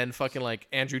So then fucking like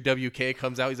Andrew WK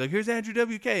comes out. He's like, here's Andrew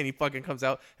WK, and he fucking comes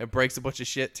out and breaks a bunch of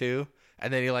shit too.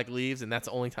 And then he like leaves, and that's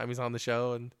the only time he's on the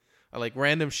show. And like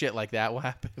random shit like that will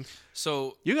happen.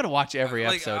 So You gotta watch every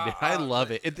like, episode. Dude. I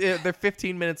love it. They're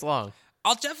 15 minutes long.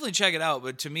 I'll definitely check it out,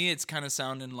 but to me, it's kind of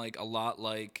sounding like a lot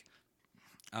like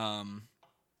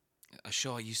a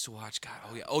show I used to watch. God,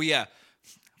 oh yeah,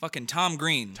 fucking Tom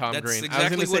Green. Tom That's Green.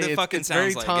 exactly what it fucking it's sounds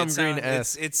very like. Tom It sound-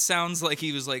 Green-esque. It sounds like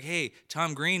he was like, hey,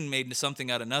 Tom Green made something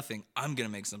out of nothing. I'm gonna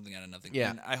make something out of nothing.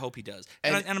 Yeah. And I hope he does.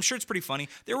 And- And I'm sure it's pretty funny.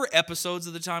 There were episodes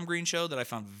of the Tom Green show that I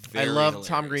found very I love hilarious.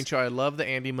 Tom Green show. I love the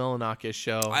Andy Milonakis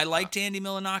show. I liked Andy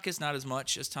Milonakis not as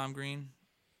much as Tom Green.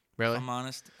 really. If I'm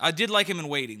honest. I did like him in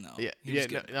Waiting though. Yeah, He was yeah.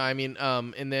 good. No, I mean,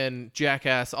 and then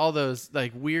Jackass, all those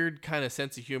like weird kind of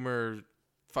sense of humor,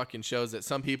 fucking shows that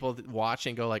some people watch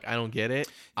and go like, I don't get it.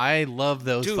 I love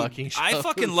those Dude, fucking shows. I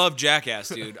fucking love Jackass,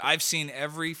 dude. I've seen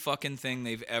every fucking thing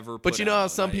they've ever put But you know how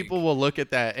out, some like- people will look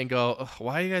at that and go, "Ugh,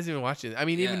 why are you guys even watching it?" I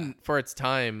mean, Yeah. even for its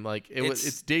time, like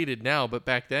it's dated now, but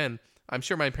back then, I'm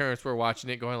sure my parents were watching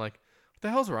it, going like, "What the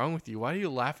hell's wrong with you? Why are you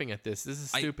laughing at this? This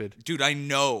is stupid." Dude, I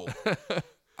know.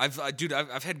 I've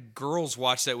had girls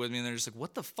watch that with me, and they're just like,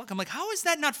 "What the fuck?" I'm like, "How is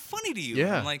that not funny to you?"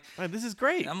 Yeah, I'm like, this is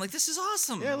great. "This is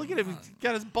awesome." Yeah, look at him. He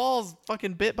got his balls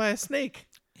fucking bit by a snake.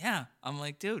 Yeah, I'm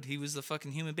like, dude, he was the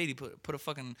fucking human bait. He put a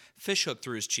fucking fish hook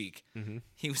through his cheek. Mm-hmm.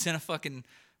 He was in a fucking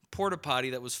porta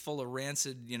potty that was full of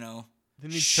rancid,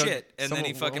 Didn't he shit, chug- and then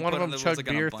he someone- fucking one put of it on them the chugged like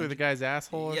on a beer bunch. through the guy's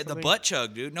asshole. Or Yeah, the something? butt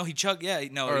chug, dude. No, he chugged. Yeah,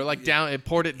 no, or like down. It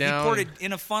poured it down. He poured it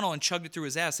in a funnel and chugged it through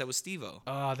his ass. That was Steve-O.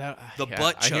 Oh, that The yeah,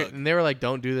 butt I hear- chug. and they were like,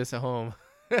 "Don't do this at home."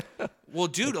 Well,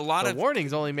 dude, a lot The of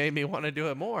warnings only made me want to do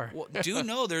it more. Well, do you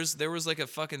know there was like a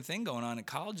fucking thing going on at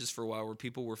colleges for a while where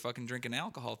people were fucking drinking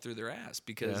alcohol through their ass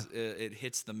because it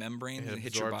hits the membranes It and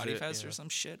hits your absorbs body it, faster yeah. or some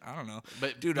shit. I don't know.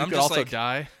 But dude, you I'm could just also like,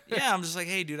 die. yeah, I'm just like,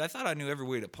 hey, dude, I thought I knew every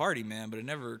way to party, man, but it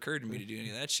never occurred to me to do any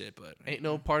of that shit. But Ain't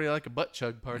no party like a butt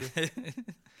chug party.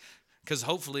 because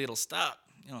hopefully it'll stop,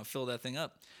 fill that thing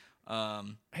up.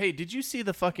 Hey, did you see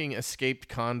the fucking escaped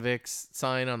convicts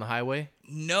sign on the highway?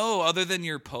 No, other than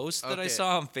your post that I Okay.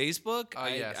 saw on Facebook,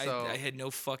 yeah, so I had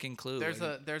no fucking clue.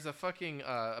 There's a fucking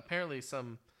apparently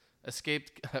some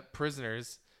escaped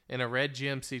prisoners in a red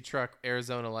GMC truck,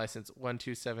 Arizona license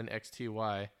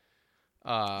 127XTY.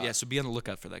 yeah, so be on the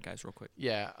lookout for that, guys, real quick.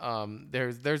 Yeah,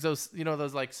 there's those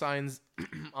those like signs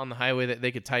on the highway that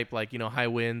they could type like high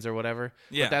winds or whatever.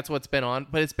 Yeah. But that's what's been on.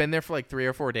 But it's been there for like 3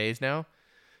 or 4 days now,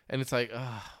 and it's like,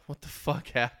 what the fuck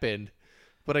happened?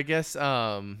 But I guess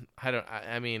I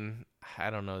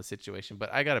don't know the situation,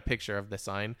 but I got a picture of the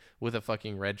sign with a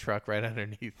fucking red truck right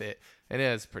underneath it, and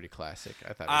it was pretty classic.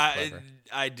 I thought it was clever.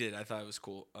 I did. I thought it was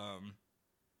cool.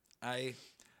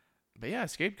 But yeah,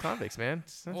 escaped convicts, man.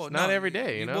 It's Well, not no, every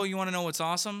day, you know. Well, you want to know what's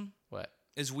awesome? What?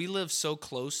 Is we live so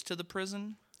close to the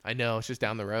prison I know, it's just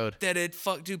down the road. that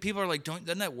dude, people are like,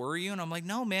 doesn't that worry you? And I'm like,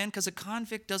 no, man, because a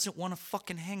convict doesn't want to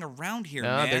fucking hang around here, No,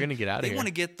 man. they're gonna get outta They here. want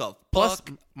to get the Plus,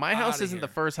 fuck my house outta isn't here.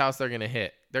 the first house they're gonna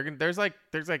hit. There's like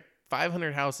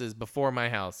 500 houses before my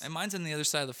house. And mine's on the other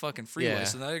side of the fucking freeway, Yeah.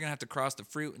 so now they're gonna have to cross the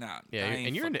freeway. Nah, Yeah, I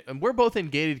ain't and we're both in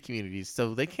gated communities,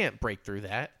 so they can't break through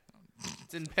that.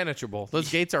 It's impenetrable. Those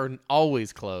gates are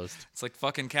always closed. It's like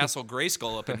fucking Castle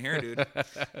Grayskull up in here, dude.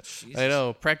 Jesus. I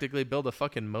know. Practically build a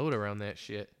fucking moat around that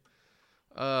shit.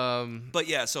 But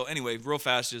yeah, so anyway, real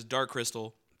fast, just Dark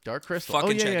Crystal. Dark Crystal.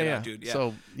 Fucking yeah, check yeah, it yeah. out, dude. Yeah.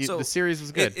 So, So, the series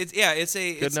was good. It's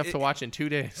good enough to watch in 2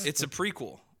 days. It's a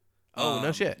prequel. Oh,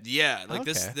 no shit. Yeah, like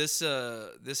Okay.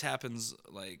 this happens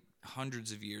like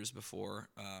hundreds of years before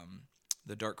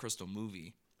the Dark Crystal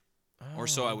movie, or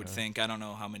so I would think. I don't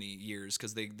know how many years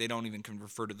because they don't even can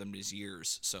refer to them as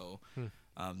years. So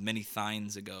many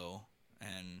thines ago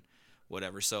and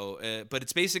whatever. So, but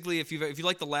it's basically if you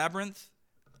like the Labyrinth,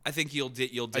 I think you'll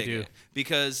dig do. it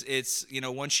because it's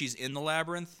once she's in the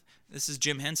labyrinth. This is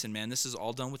Jim Henson, man. This is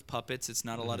all done with puppets. It's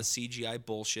not a lot of CGI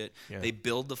bullshit. Yeah. They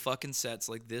build the fucking sets.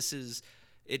 Like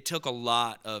it took a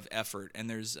lot of effort. And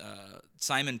there's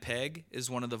Simon Pegg is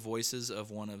one of the voices of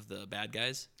one of the bad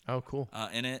guys Oh, cool.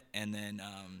 in it. And then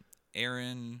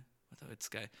Aaron, what's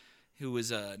this guy? Who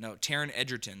was Taron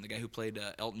Egerton, the guy who played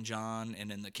Elton John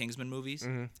and in the Kingsman movies,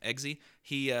 Eggsy.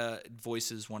 He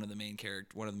voices one of the main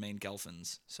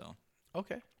Gelfins. So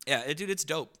Okay. Yeah, dude, it's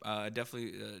dope.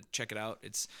 Definitely check it out.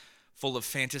 It's full of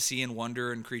fantasy and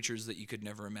wonder and creatures that you could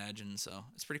never imagine. So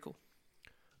it's pretty cool.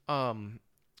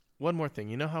 One more thing.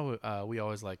 You know how we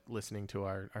always like listening to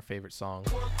our favorite song?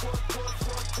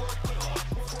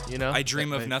 You know? I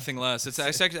dream of nothing less.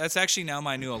 That's actually now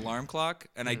my new alarm clock,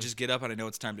 and I just get up and I know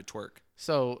it's time to twerk.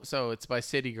 So it's by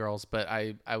City Girls, but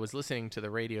I was listening to the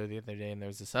radio the other day, and there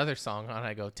was this other song on.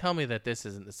 I go, tell me that this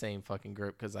isn't the same fucking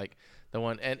group, because like the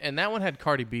one and that one had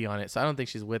Cardi B on it, so I don't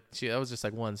think that was just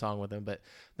like one song with them. But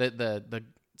the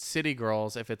City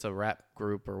Girls, if it's a rap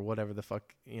group or whatever the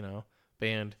fuck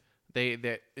band,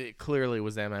 it clearly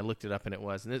was them. I looked it up and it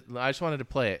was, and I just wanted to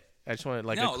play it. I just wanted a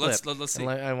clip. Let's see.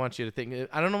 I want you to think.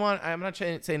 I don't know. I'm not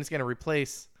saying it's gonna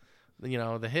replace,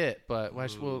 the hit, but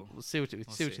we'll see what you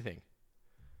think.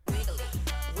 Wiggle it,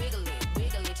 wiggle it,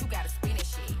 wiggle it. You gotta spin it,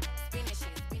 shit. Spin it, shit,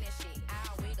 spin it, shit.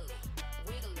 I'll wiggle it,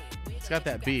 wiggle it, wiggle it. It's got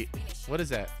that beat. What is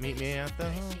that? Meet me at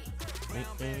the home.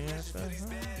 Meet me at the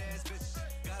home.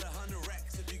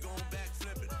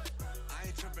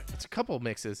 It's a couple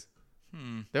mixes.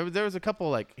 There was a couple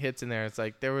like hits in there. It's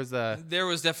like there was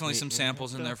definitely some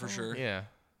samples in there for sure. Yeah.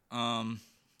 I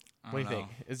What do you don't think?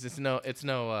 know. Is this no? It's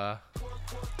no.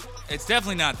 It's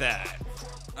definitely not that.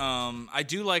 I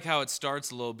do like how it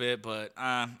starts a little bit, but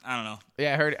I don't know.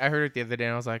 Yeah, I heard it the other day,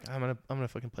 and I was like, I'm gonna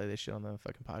fucking play this shit on the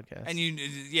fucking podcast. And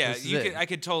This is it. I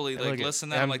could totally like listen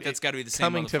to that. I'm like, that's got to be the same.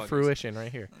 Coming to motherfuckers. fruition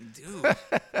right here.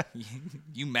 Dude,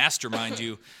 you mastermind,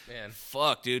 you. Man.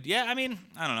 Fuck, dude. Yeah, I mean,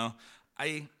 I don't know.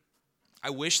 I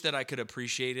wish that I could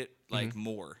appreciate it like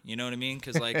more. You know what I mean?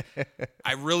 Because like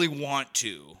I really want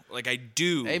to. Like I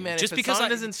do. Hey man, just if because a song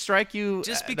doesn't strike you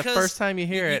just the because first time you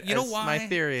hear it, you know that's why? my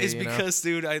theory Is you know? because,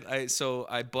 dude,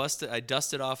 I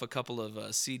dusted off a couple of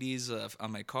CDs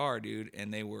on my car, dude,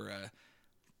 and they were,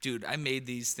 dude, I made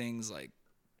these things like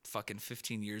fucking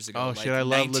 15 years ago. Oh, like shit, I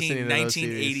love listening to those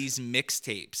 1980s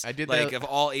mixtapes. I did like that- of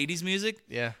all 80s music,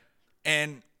 Yeah.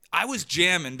 and I was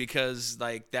jamming because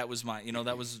like that was my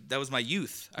my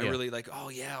youth. I Yeah. really like,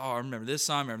 I remember this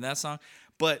song, I remember that song.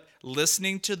 But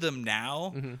listening to them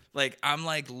now, like I'm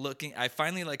like looking. I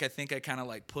finally like I think I kind of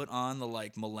like put on the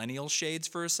like millennial shades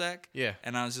for a sec. Yeah.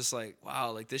 And I was just like,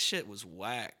 wow, like this shit was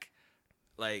whack.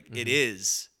 Like it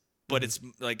is, but it's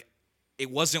like it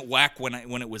wasn't whack when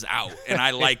it was out, and I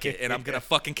like it, and I'm gonna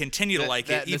fucking continue to like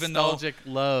that it, even though nostalgic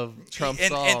love trumps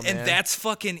and, all, and, man. and that's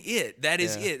fucking it. That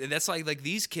is Yeah. it. And that's like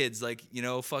these kids, like,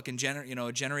 fucking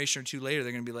a generation or two later,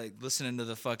 they're gonna be like listening to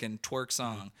the fucking twerk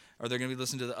song, or they're gonna be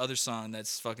listening to the other song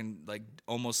that's fucking like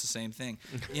almost the same thing.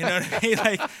 You know what I mean?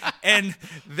 Like, and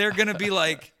they're gonna be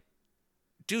like,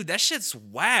 dude, that shit's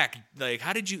whack. Like,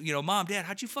 how did you, Mom, Dad,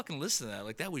 how'd you fucking listen to that?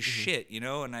 Like, that was shit,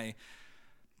 And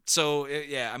so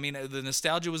yeah, I mean, the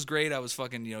nostalgia was great. I was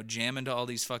fucking, jamming to all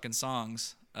these fucking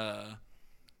songs.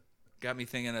 Got me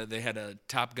thinking they had a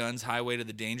Top Gun's Highway to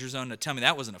the Danger Zone. Now, tell me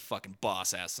that wasn't a fucking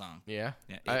boss ass song. Yeah.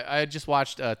 Yeah, I just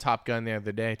watched Top Gun the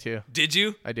other day too. Did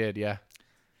you? I did, yeah.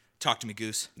 Talk to me,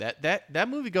 Goose. That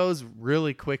movie goes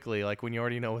really quickly, like when you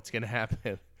already know what's gonna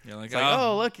happen. You're like, It's like,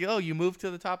 oh look, you moved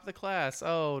to the top of the class.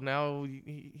 Oh, now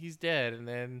he's dead, and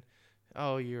then,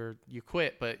 you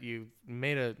quit, but you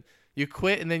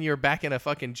quit, and then you're back in a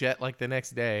fucking jet like the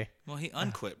next day. Well, he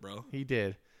unquit, bro. He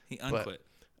did. He unquit.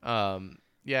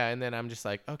 Yeah, and then I'm just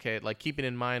like, okay, like keeping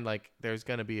in mind like there's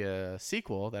gonna be a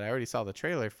sequel that I already saw the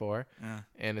trailer for,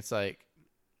 and it's like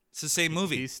It's the same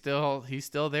movie. he's still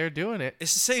there doing it.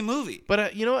 It's the same movie.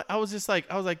 But you know what? I was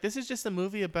like, this is just a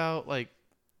movie about like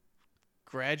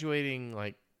graduating,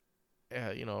 like,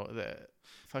 the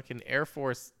fucking Air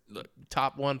Force Look.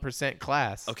 top 1%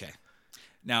 class. Okay.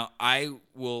 Now, I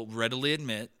will readily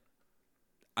admit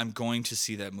I'm going to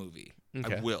see that movie.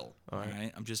 Okay. I will. All All right.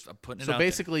 right. I'm putting it So out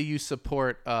basically, you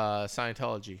support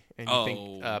Scientology, and you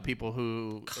think people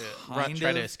who kind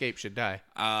try to of. escape should die.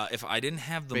 there. If I didn't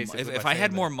have the Basically, if by I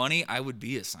had saying more that. money, I would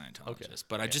be a Scientologist. Okay.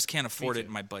 But I Yeah. just can't afford Me it too.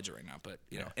 in my budget right now. But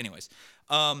Yeah. anyways,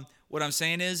 what I'm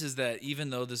saying is that even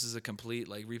though this is a complete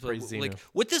like replay, Praise like Xenu.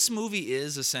 what this movie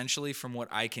is essentially, from what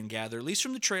I can gather, at least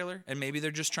from the trailer, and maybe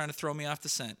they're just trying to throw me off the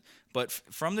scent, but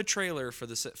from the trailer for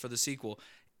the sequel,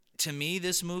 to me,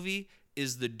 this movie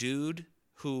is the dude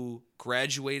who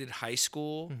graduated high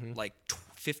school like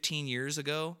 15 years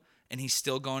ago and he's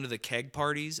still going to the keg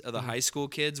parties of the Mm-hmm. high school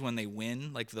kids when they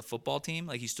win, like the football team.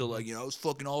 Like he's still like, you know, it's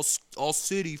fucking all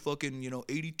city, fucking, you know,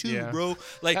 82, Yeah. bro.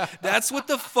 Like that's what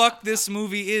the fuck this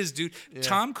movie is, dude.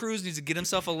 Tom Cruise needs to get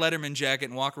himself a Letterman jacket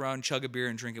and walk around, chug a beer,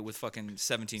 and drink it with fucking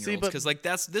 17-year-olds. but- Because like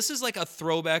this is like a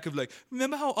throwback of like,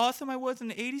 remember how awesome I was in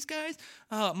the 80s, guys?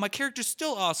 My character's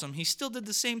still awesome. He still did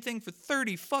the same thing for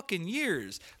 30 fucking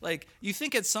years. Like you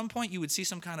think at some point you would see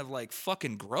some kind of like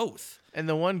fucking growth. And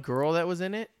the one girl that was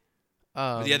in it.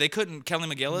 Yeah, they couldn't.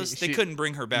 Kelly McGillis, they she- couldn't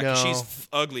bring her back. 'Cause No. She's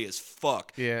ugly as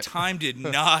fuck. Yeah. Time did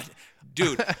not.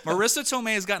 Dude, Marissa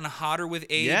Tomei has gotten hotter with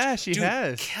age. Yeah, she Dude,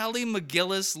 has. Kelly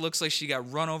McGillis looks like she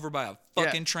got run over by a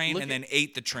fucking train look and at- then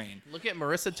ate the train. Look at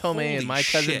Marissa Tomei Holy and my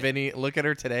cousin shit. Vinny. Look at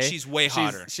her today. She's way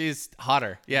hotter. She's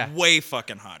hotter. Yeah. Way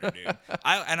fucking hotter, dude.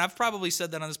 I've probably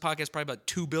said that on this podcast probably about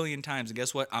 2 billion times. And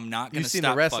guess what? I'm not going to You've seen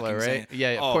stop The Wrestler, fucking right? saying it. Yeah,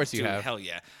 of Oh, course you dude, have. Hell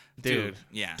yeah. Dude.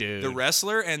 Yeah. Dude. The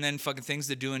Wrestler and then fucking Things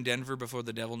to Do in Denver Before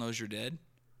the Devil Knows You're Dead.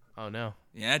 Oh no.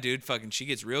 Yeah, dude, fucking, she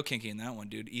gets real kinky in that one,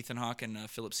 dude. Ethan Hawke and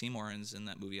Philip Seymour is in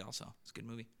that movie also. It's a good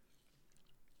movie.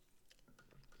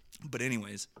 But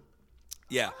anyways,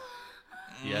 yeah,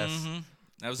 Yes.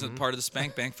 that was a part of the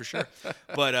Spank Bank for sure.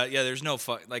 But yeah, there's no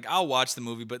like I'll watch the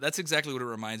movie, but that's exactly what it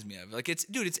reminds me of. Like it's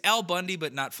Al Bundy,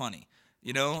 but not funny.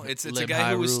 You know, it's a Live guy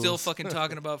high who was still rules. fucking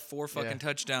talking about 4 fucking Yeah.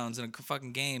 touchdowns in a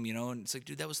fucking game, you know, and it's like,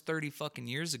 dude, that was 30 fucking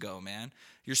years ago, man.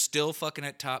 You're still fucking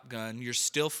at Top Gun. You're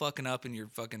still fucking up, and your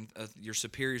fucking your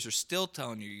superiors are still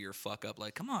telling you you're a fuck up.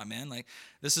 Like, come on, man. Like,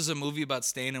 this is a movie about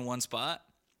staying in one spot.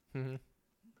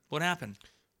 What happened?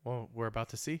 Well, we're about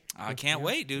to see. I can't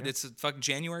wait, dude. It's a fucking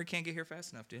January. Can't get here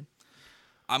fast enough, dude.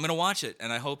 I'm gonna watch it,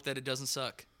 and I hope that it doesn't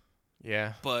suck.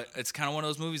 Yeah. But it's kind of one of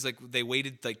those movies like they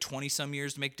waited like 20 some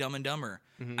years to make Dumb and Dumber.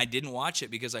 I didn't watch it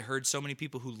because I heard so many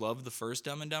people who loved the first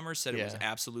Dumb and Dumber said it was Yeah.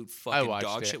 absolute fucking watched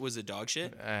dog it. shit. Was it dog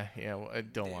shit? Yeah. Well,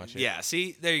 don't watch it. Yeah.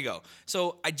 See, there you go.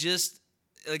 So I just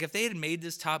like if they had made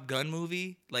this Top Gun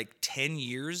movie like 10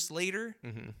 years later,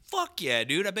 fuck yeah,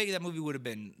 dude. I bet you that movie would have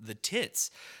been the tits.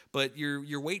 But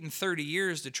you're waiting 30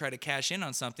 years to try to cash in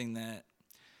on something that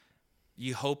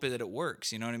you hope that it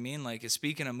works. You know what I mean? Like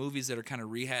speaking of movies that are kind of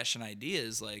rehashing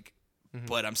ideas, like,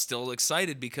 but I'm still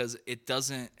excited because it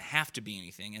doesn't have to be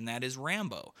anything, and that is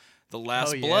Rambo. The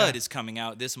Last Oh, yeah. Blood is coming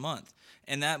out this month,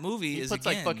 and that movie He is puts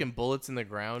again, like fucking bullets in the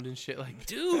ground and shit. Like,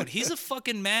 dude, he's a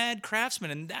fucking mad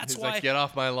craftsman, and that's he's why. like, get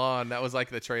off my lawn. That was like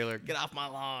the trailer. Get off my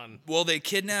lawn. Well, they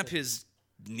kidnap his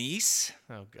niece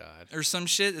Oh god. or some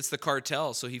shit. It's the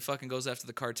cartel, so he fucking goes after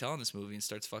the cartel in this movie and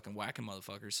starts fucking whacking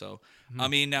motherfuckers. So, I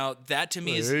mean, now that to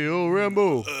me is. Hey yo,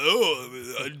 Rambo.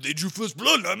 Oh, they drew first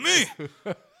blood, not me.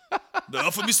 They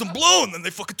offered me some blow, and then they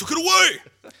fucking took it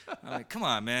away. I'm like, come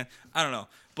on, man. I don't know,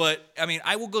 but I mean,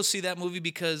 I will go see that movie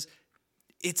because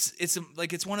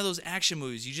it's one of those action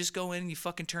movies. You just go in and you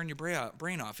fucking turn your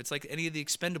brain off. It's like any of the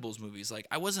Expendables movies. Like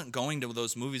I wasn't going to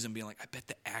those movies and being like, I bet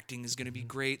the acting is gonna be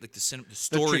great. Like the The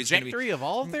story is gonna be. trajectory of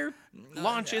all of their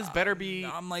launches better be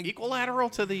I'm like-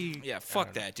 equalateral to the. Yeah,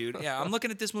 fuck that, dude. Yeah, I'm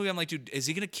looking at this movie. I'm like, dude, is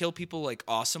he gonna kill people like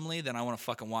awesomely? Then I want to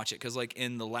fucking watch it. Cause like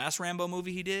in the last Rambo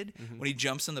movie he did, when he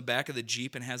jumps in the back of the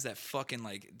Jeep and has that fucking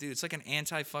like, dude, it's like an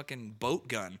anti-fucking boat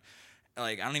gun.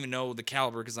 Like I don't even know the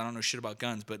caliber because I don't know shit about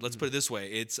guns. But let's put it this way: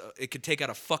 it could take out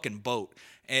a fucking boat.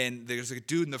 And there's a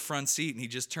dude in the front seat, and he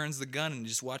just turns the gun and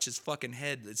just watch his fucking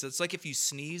head. It's like if you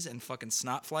sneeze and fucking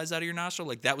snot flies out of your nostril.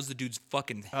 Like that was the dude's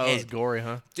fucking head. Oh, it was gory,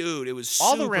 huh? Dude, it was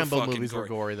All the super Rambo fucking movies gory were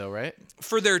gory, though, right?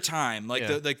 for their time. Like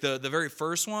Yeah. the very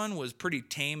first one was pretty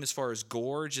tame as far as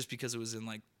gore, just because it was in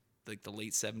like the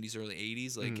late 70s, early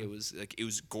 80s. Like it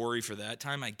was gory for that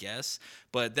time, I guess.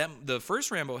 But the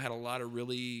first Rambo had a lot of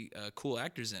really cool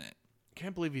actors in it.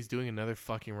 Can't believe he's doing another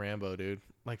fucking Rambo, dude.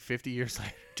 Like 50 years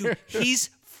later. Dude, he's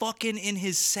fucking in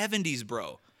his 70s,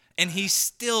 bro. And he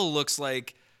still looks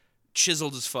like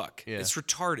chiseled as fuck. Yeah. It's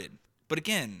retarded. But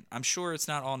again, I'm sure it's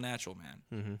not all natural,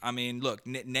 man. I mean, look,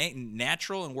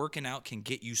 natural and working out can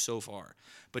get you so far.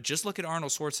 But just look at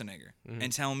Arnold Schwarzenegger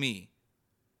and tell me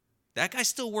that guy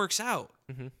still works out.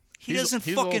 He He's- doesn't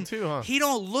he's old fucking. too, huh? He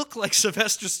don't look like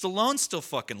Sylvester Stallone still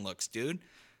fucking looks, dude.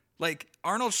 Like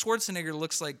Arnold Schwarzenegger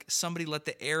looks like somebody let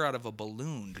the air out of a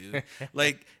balloon, dude.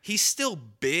 Like he's still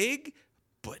big,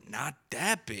 but not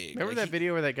that big. Remember Like, that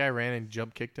video where that guy ran and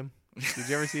jump kicked him? Did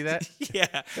you ever see that?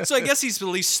 Yeah. So I guess he's at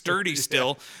least sturdy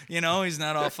still. You know, he's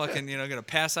not all fucking, gonna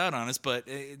pass out on us. But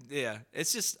yeah,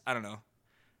 it's just, I don't know.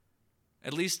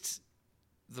 At least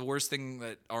the worst thing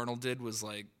that Arnold did was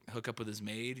like hook up with his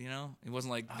maid, you know? He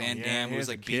wasn't like Van yeah, Damme he who was has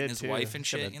a like beating kid, his too. wife and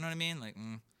shit. Should've- You know what I mean? Like,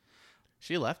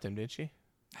 She left him, didn't she?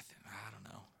 I don't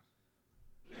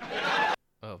know.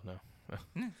 Oh, no.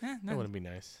 That No, wouldn't be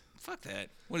nice. fuck that.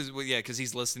 What is? Well, yeah, because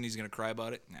he's listening. He's gonna cry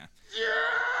about it. Nah.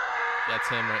 That's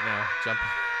him right now.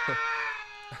 Jumping.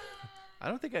 I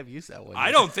don't think I've used that one. I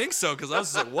yet. don't think so, because I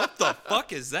was like, what the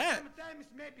fuck is that?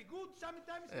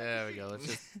 There we go. Let's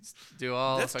just do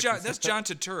all. That's fucking- John. That's John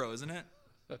Turturro, isn't it?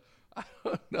 I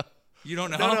don't know. You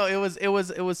don't know? No. It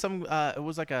was some. It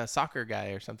was like a soccer guy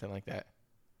or something like that,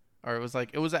 or it was at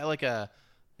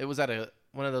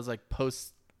one of those like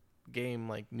post game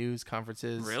like news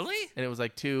conferences. Really? And it was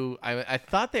like two. I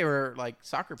thought they were like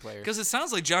soccer players. Because it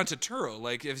sounds like John Turturro.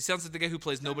 Like, if it sounds like the guy who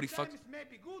plays Nobody Fucks.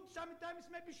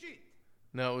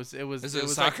 No, it was. Is it a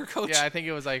was soccer like, coach? Yeah, I think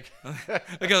it was like.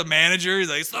 Like a manager, he's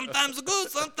like, sometimes good,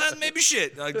 sometimes maybe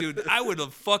shit. Like, dude, I would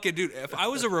have fucking, dude, if I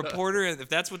was a reporter and if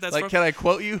that's what that's Like, from, can I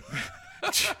quote you?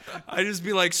 I'd just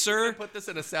be like, sir, Put this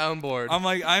in a soundboard.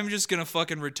 I'm just gonna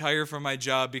fucking retire from my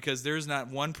job because there's not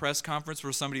one press conference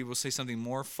where somebody will say something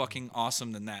more fucking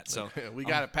awesome than that. So we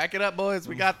got it. Pack it up, boys.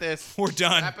 We got this. we're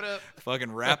done. Wrap it up.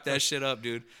 Fucking wrap that shit up,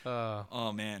 dude.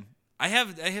 Oh Man, I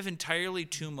have entirely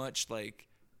too much like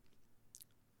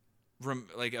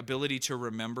ability to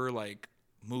remember like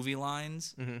movie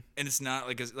lines, and it's not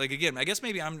like again, I guess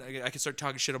maybe I can start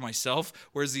talking shit on myself.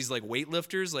 Whereas these like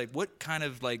weightlifters, like what kind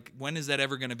of like when is that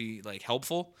ever gonna be like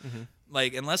helpful?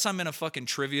 Like unless I'm in a fucking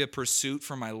trivia pursuit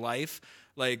for my life,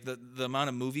 like the amount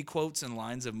of movie quotes and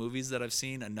lines of movies that I've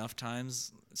seen enough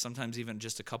times, sometimes even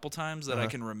just a couple times that I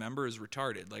can remember is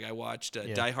retarded. Like I watched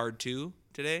Die Hard 2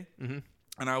 today.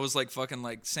 And I was like fucking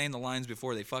like saying the lines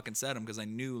before they fucking said them because I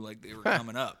knew like they were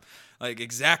coming up, like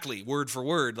exactly word for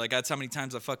word. Like that's how many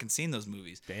times I've fucking seen those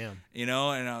movies. Damn. You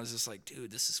know, and I was just like,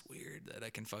 dude, this is weird that I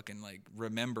can fucking like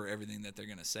remember everything that they're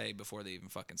gonna say before they even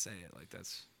fucking say it. Like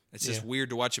it's just weird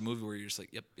to watch a movie where you're just like,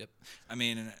 yep. I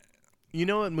mean, and, You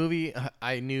know what movie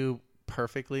I knew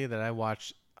perfectly that I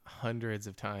watched hundreds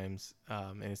of times,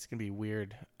 and it's gonna be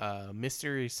weird.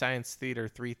 Mystery Science Theater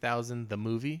 3000, the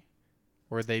movie,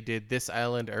 where they did This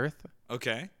Island Earth.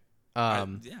 okay, Yeah.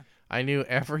 I knew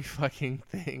every fucking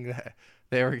thing that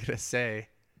they were gonna say,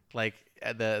 like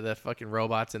the fucking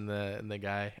robots and the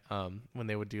guy. When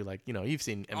they would do like you've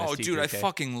seen MST3K. oh, dude, I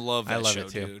fucking love that love show, it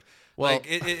too. dude. Well- Like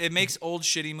it makes old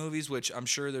shitty movies, which I'm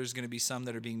sure there's gonna be some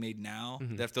that are being made now.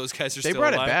 That if those guys are They still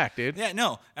brought alive, it back, dude. Yeah,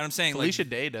 no, and I'm saying Felicia like,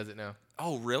 Day does it now.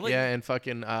 oh really? Yeah, and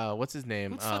fucking what's his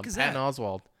name? Who the fuck is Patton that?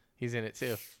 Oswalt. He's in it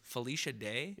too. Felicia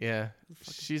Day. Yeah,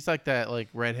 she's like that like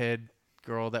redhead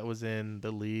girl that was in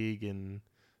The League and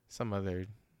some other,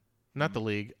 not The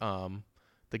League,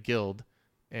 The Guild,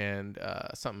 and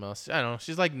something else. I don't know.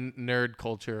 She's like nerd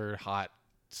culture, hot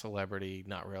celebrity,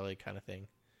 not really kind of thing.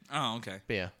 Oh, okay.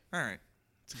 But yeah, All right.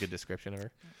 it's a good description of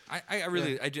her. I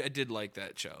really I did like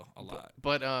that show a lot.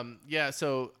 But yeah,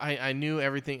 so I knew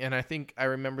everything, and I think I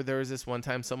remember there was this one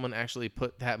time someone actually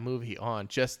put that movie on,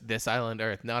 just This Island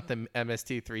Earth, not the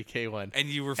MST3K one. And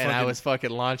you were And fucking I was fucking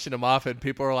launching him off, and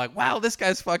people were like, "Wow, this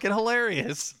guy's fucking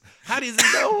hilarious. How does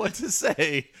he know what to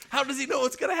say? How does he know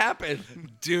what's gonna happen?"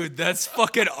 dude, that's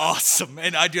fucking awesome.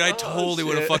 And I totally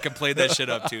would have shit. fucking played that shit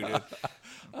up too, dude.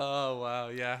 Oh wow,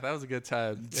 yeah, that was a good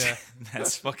time. Yeah,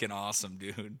 That's fucking awesome,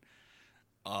 dude.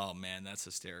 Oh man, that's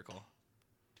hysterical.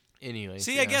 anyway.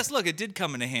 See, yeah. I guess look, it did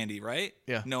come into handy, right?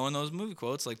 Yeah. Knowing those movie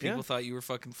quotes, like people Yeah. thought you were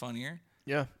fucking funnier.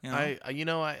 Yeah, You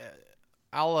know?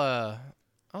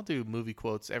 I'll do movie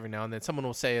quotes every now and then. Someone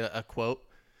will say a quote,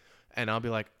 and I'll be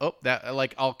like, "Oh, that,"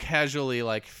 like I'll casually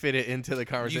like fit it into the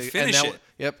conversation. finish and that, it.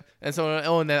 Yep. And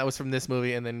so, and that was from this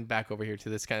movie, and then back over here to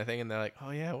this kind of thing, and they're like,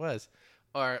 "Oh yeah, it was."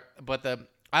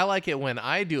 I like it when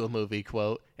I do a movie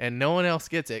quote and no one else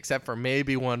gets it except for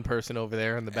maybe one person over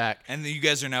there in the back. And you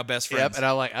guys are now best friends. Yep, and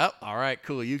I'm like, "Oh, all right,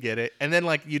 cool, you get it." And then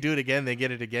like you do it again, they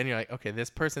get it again. You're like, "Okay, this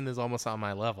person is almost on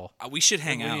my level." We should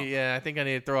hang out. Yeah, I think I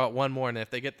need to throw out one more, and if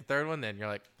they get the third one, then you're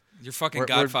like, You're fucking we're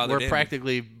godfather.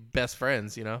 practically best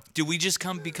friends, you know? Do we just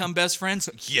become best friends?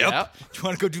 Yep. Yep. Do you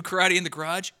want to go do karate in the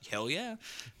garage? Hell yeah.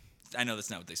 I know that's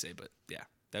not what they say, but yeah,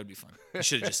 that would be fun. You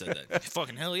should have just said that.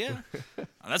 Fucking hell yeah.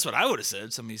 That's what I would have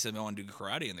said. Somebody said I want to do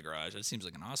karate in the garage. That seems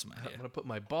like an awesome idea. I'm going to put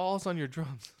my balls on your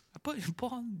drums. I put your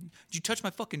ball. Did you touch my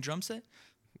fucking drum set?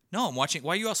 No, I'm watching.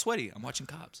 Why are you all sweaty? I'm watching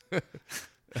Cops.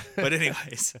 But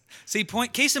anyways, see,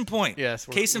 case in point. Yes,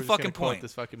 case in we're just fucking gonna quote point.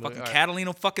 this fucking movie. Fucking All right.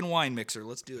 Catalina fucking wine mixer.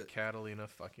 Let's do it. Catalina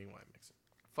fucking wine mixer.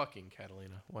 Fucking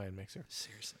Catalina wine mixer.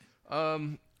 Seriously.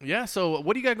 Yeah, so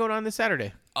what do you got going on this Saturday?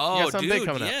 You Oh, got something big dude,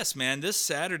 coming up. yes, man. This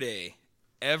Saturday,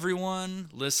 everyone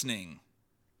listening,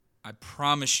 I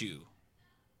promise you,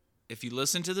 if you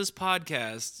listen to this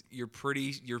podcast, you're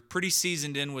pretty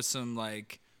seasoned in with some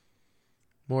like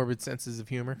Morbid senses of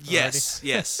humor. yes.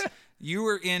 You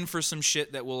are in for some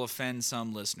shit that will offend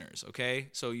some listeners. Okay,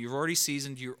 so you're already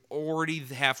seasoned. You're already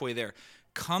halfway there.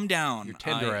 Come down. You're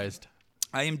tenderized.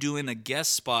 I am doing a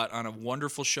guest spot on a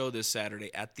wonderful show this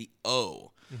Saturday at the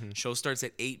O. Show starts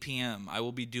at 8 p.m. I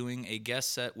will be doing a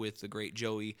guest set with the great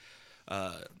Joey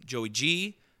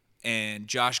G and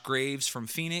Josh Graves from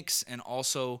Phoenix, and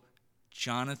also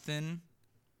Jonathan.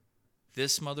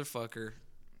 This motherfucker,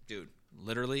 dude,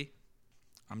 literally,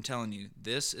 I'm telling you,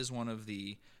 this is one of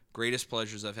the greatest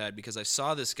pleasures I've had because I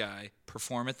saw this guy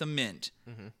perform at the Mint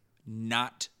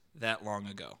not that long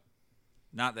ago.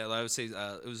 Not that, I would say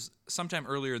it was sometime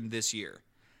earlier in this year.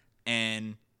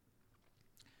 And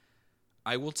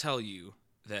I will tell you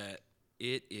that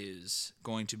it is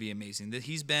going to be amazing. That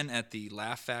he's been at the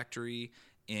Laugh Factory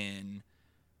in,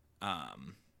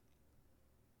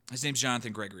 his name's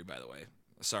Jonathan Gregory, by the way.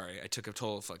 Sorry, I took a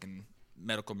total fucking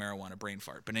medical marijuana brain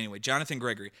fart. But anyway, Jonathan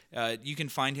Gregory. You can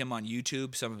find him on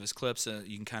YouTube, some of his clips.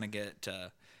 You can kind of get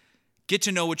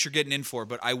to know what you're getting in for.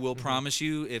 But I will promise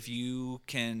you, if you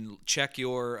can check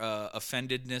your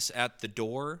offendedness at the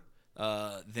door,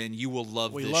 then you will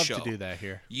love this show. We love to do that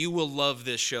here. You will love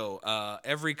this show.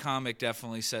 Every comic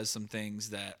definitely says some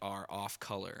things that are off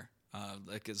color.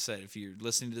 Like I said, if you're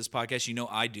listening to this podcast, you know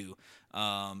I do.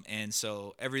 And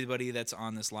so everybody that's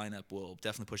on this lineup will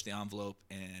definitely push the envelope,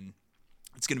 and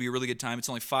it's going to be a really good time. It's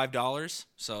only $5,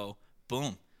 so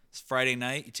boom. It's Friday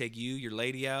night. You take your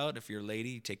lady out. If you're a lady,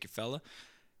 you take your fella.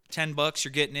 $10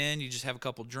 you're getting in. You just have a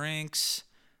couple drinks.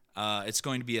 It's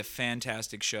going to be a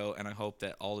fantastic show, and I hope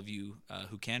that all of you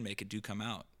who can make it do come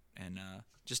out and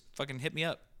just fucking hit me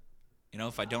up. You know,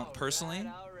 if I don't personally,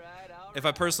 if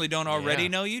I personally don't already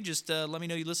know you, just let me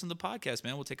know you listen to the podcast,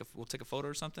 man. We'll take a photo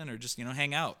or something, or just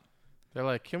hang out. They're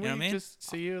like, can we just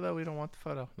see you though? We don't want the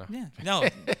photo. No. Yeah. No.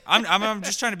 I'm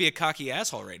just trying to be a cocky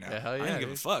asshole right now. Yeah, hell yeah, I don't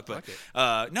give a fuck. But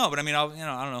fuck no. But I mean, I don't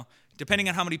know. Depending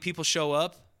on how many people show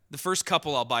up, the first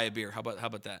couple I'll buy a beer. How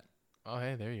about that? Oh,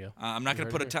 hey, there you go. I'm not gonna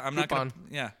put a time. I'm coupon. not gonna.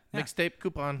 Yeah. Mixtape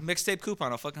coupon. Mixtape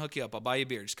coupon. I'll fucking hook you up. I'll buy you a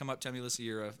beer. Just come up, tell me, listen,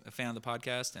 you're a fan of the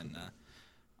podcast, and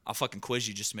I'll fucking quiz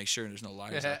you just to make sure there's no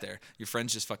liars out there. Your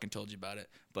friends just fucking told you about it.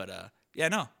 But yeah,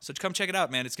 no. So come check it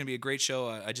out, man. It's gonna be a great show.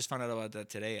 I just found out about that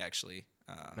today, actually.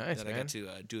 Nice, that man. I got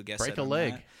to do a guest Break set a on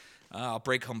leg. that. I'll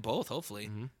break them both, hopefully.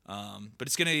 But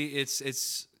it's gonna.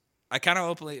 It's. I kind of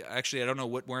hopefully. Actually, I don't know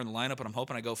where in the lineup, but I'm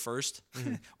hoping I go first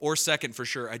or second for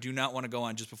sure. I do not want to go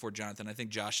on just before Jonathan. I think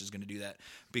Josh is going to do that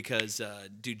because,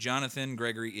 dude, Jonathan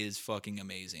Gregory is fucking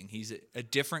amazing. He's a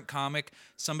different comic,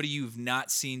 somebody you've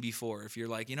not seen before. If you're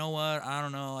like, you know what, I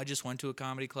don't know, I just went to a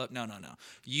comedy club. No.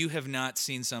 You have not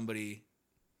seen somebody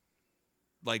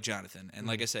like Jonathan. And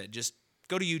like I said, just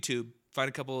go to YouTube. Find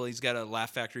a couple. He's got a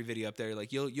Laugh Factory video up there.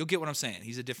 Like you'll get what I'm saying.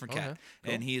 He's a different cat,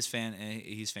 cool. and he's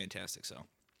fantastic. So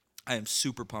I am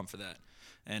super pumped for that,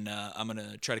 and I'm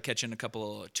gonna try to catch in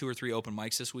 2 or 3 open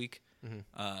mics this week,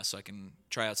 so I can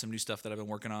try out some new stuff that I've been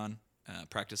working on,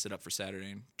 practice it up for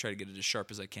Saturday, and try to get it as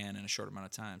sharp as I can in a short amount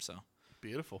of time. So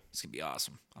Beautiful. it's gonna be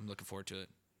awesome. I'm looking forward to it.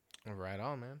 Right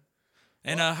on, man.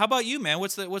 And how about you, man?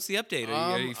 What's the update?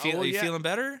 Are you feeling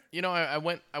better? You know, I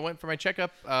went for my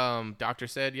checkup. Doctor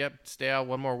said, "Yep, stay out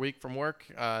one more week from work,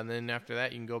 and then after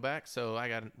that you can go back." So I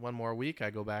got one more week.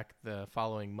 I go back the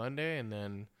following Monday, and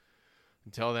then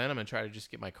until then, I'm gonna try to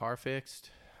just get my car fixed.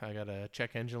 I got a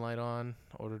check engine light on.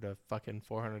 Ordered a fucking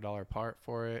 $400 part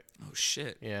for it. Oh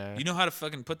shit! Yeah. You know how to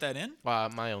fucking put that in?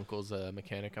 My uncle's a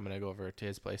mechanic. I'm gonna go over to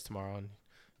his place tomorrow, and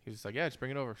he was like, "Yeah, just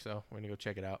bring it over." So we're gonna go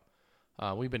check it out.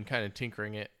 We've been kind of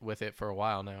tinkering with it for a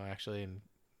while now, actually, and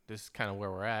this is kind of where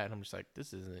we're at. And I'm just like,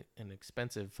 this is an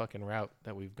expensive fucking route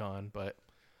that we've gone, but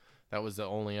that was the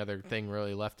only other thing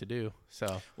really left to do.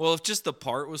 So, well, if just the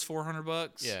part was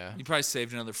 $400, yeah, you probably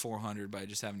saved another $400 by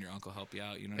just having your uncle help you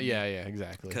out. You know? What yeah, I mean? yeah,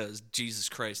 exactly. Because Jesus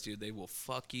Christ, dude, they will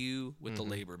fuck you with the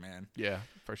labor, man. Yeah,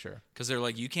 for sure. Because they're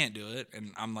like, you can't do it,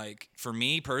 and I'm like, for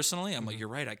me personally, I'm like, you're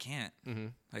right, I can't.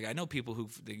 Like, I know people who,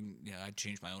 I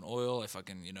change my own oil. I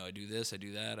fucking, I do this, I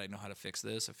do that. I know how to fix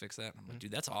this, I fix that. I'm like,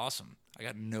 dude, that's awesome. I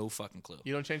got no fucking clue.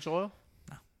 You don't change the oil?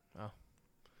 No. Oh.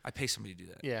 I pay somebody to do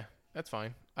that. Yeah. That's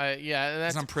fine.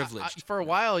 That's I'm privileged. For a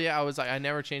while, I was like, I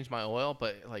never changed my oil,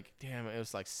 but like, damn, it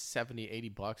was like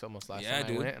 $70-$80 almost last time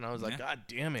I went, and I was like, God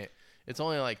damn it, it's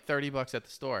only like $30 at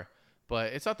the store,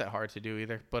 but it's not that hard to do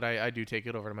either. But I do take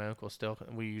it over to my uncle still,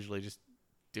 and we usually just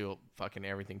do fucking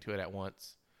everything to it at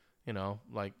once,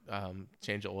 like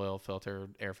change the oil filter,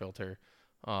 air filter.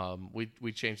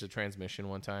 We changed the transmission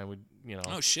one time.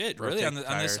 Oh shit, really? On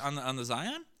the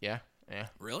Zion? Yeah.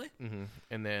 Really? Mm-hmm.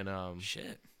 And then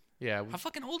shit. Yeah. How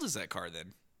fucking old is that car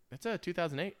then? It's a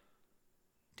 2008.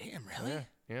 Damn, really?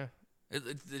 Yeah.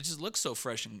 It just looks so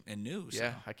fresh and new. So.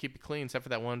 Yeah, I keep it clean except for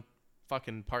that one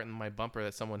fucking part in my bumper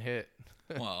that someone hit.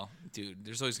 Well, dude,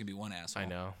 there's always gonna be one asshole. I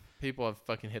know. people have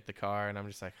fucking hit the car, and I'm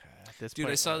just like, at this Dude,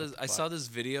 point, I saw what this. the I fuck? saw this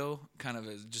video, kind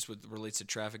of just with relates to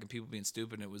traffic and people being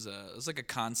stupid. And it was like a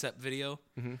concept video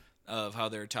of how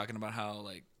they're talking about how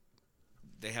like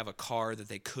they have a car that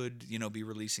they could be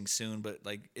releasing soon, but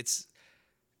like it's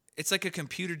like a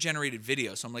computer generated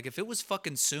video. So I'm like, if it was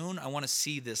fucking soon, I want to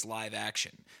see this live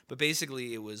action. But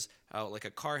basically, it was how like a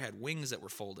car had wings that were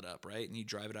folded up, right? And you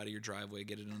drive it out of your driveway,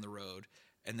 get it on the road.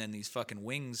 And then these fucking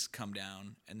wings come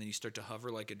down, and then you start to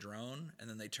hover like a drone, and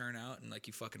then they turn out, and like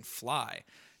you fucking fly.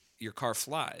 Your car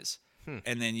flies,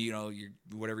 and then you're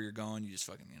whatever you're going, you just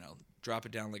fucking drop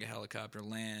it down like a helicopter,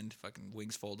 land, fucking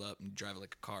wings fold up, and you drive it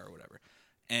like a car or whatever.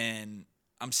 And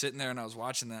I'm sitting there, and I was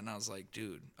watching that, and I was like,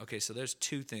 dude, okay, so there's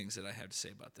two things that I have to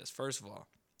say about this. First of all,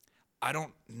 I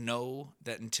don't know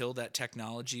that until that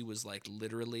technology was like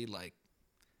literally like,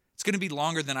 it's gonna be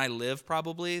longer than I live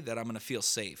probably that I'm gonna feel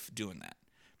safe doing that.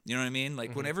 You know what I mean?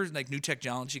 Like whenever like new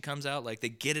technology comes out, like they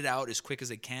get it out as quick as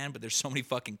they can, but there's so many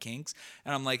fucking kinks.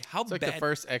 And I'm like, how It's like bad? the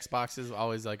first Xboxes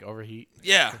always like overheat.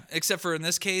 Yeah, except for in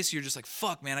this case, you're just like,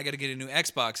 fuck, man, I got to get a new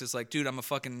Xbox. It's like, dude, I'm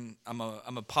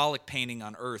a Pollock painting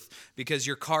on Earth because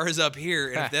your car is up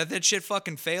here, and if that shit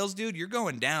fucking fails, dude, you're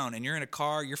going down, and you're in a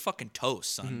car, you're fucking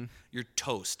toast, son. You're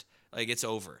toast. Like it's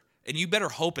over. And you better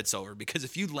hope it's over because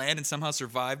if you land and somehow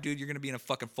survive, dude, you're gonna be in a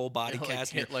fucking full body Like,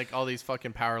 cast. hit like all these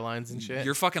fucking power lines and shit.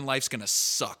 Your fucking life's gonna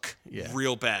suck Yeah.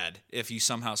 real bad if you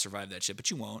somehow survive that shit, but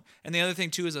you won't. And the other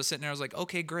thing too is I was sitting there, I was like,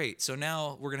 okay, great. So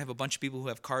now we're gonna have a bunch of people who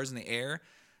have cars in the air,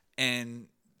 and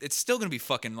it's still gonna be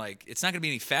fucking like it's not gonna be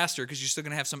any faster because you're still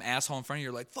gonna have some asshole in front of you.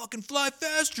 You're like, fucking fly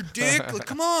faster, dick. Like,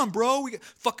 come on, bro. We got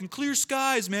fucking clear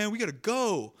skies, man. We gotta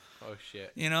go. Oh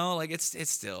shit. Like it's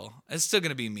still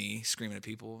gonna be me screaming at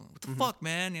people. What the fuck,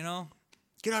 man?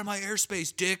 Get out of my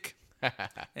airspace, dick.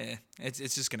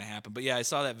 It's just gonna happen. But yeah, I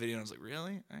saw that video and I was like,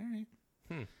 really? All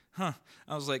right. Huh.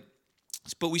 I was like,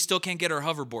 but we still can't get our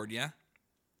hoverboard, yeah?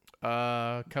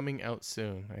 Coming out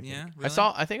soon. I think. Yeah, I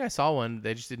really? think I saw one.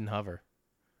 They just didn't hover.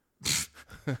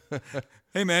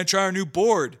 Hey man, try our new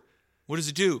board. What does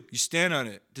it do? You stand on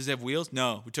it. Does it have wheels?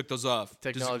 No, we took those off.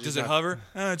 Technology's Does it not- hover?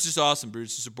 It's just awesome, bro.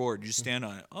 It's just a board. You just stand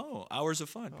on it. Oh, hours of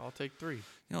fun. I'll take 3.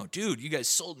 Dude, you guys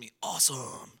sold me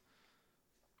awesome.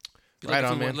 Be Right like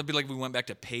if on, we man. It'd be like we went back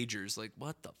to pagers. Like,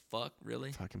 what the fuck?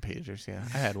 Really? Fucking pagers, yeah.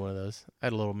 I had one of those. I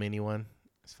had a little mini one.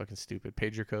 It's fucking stupid.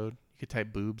 Pager code. You could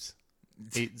type boobs.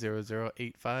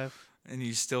 80085. And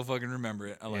you still fucking remember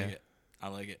it. I like Yeah. it. I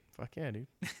like it. Fuck yeah, dude.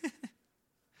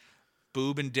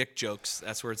 Boob and dick jokes.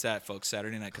 That's where it's at, folks.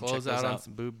 Saturday night. Come Close check those out out. on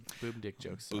some boob and dick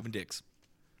jokes. Boob and dicks.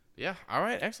 Yeah. All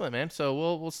right. Excellent, man. So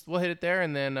we'll hit it there,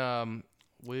 and then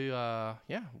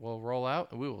we'll roll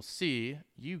out, and we will see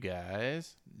you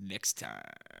guys Next time.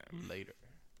 later.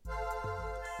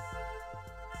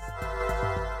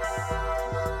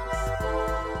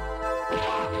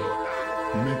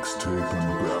 Mixtape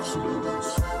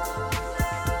Ambassadors.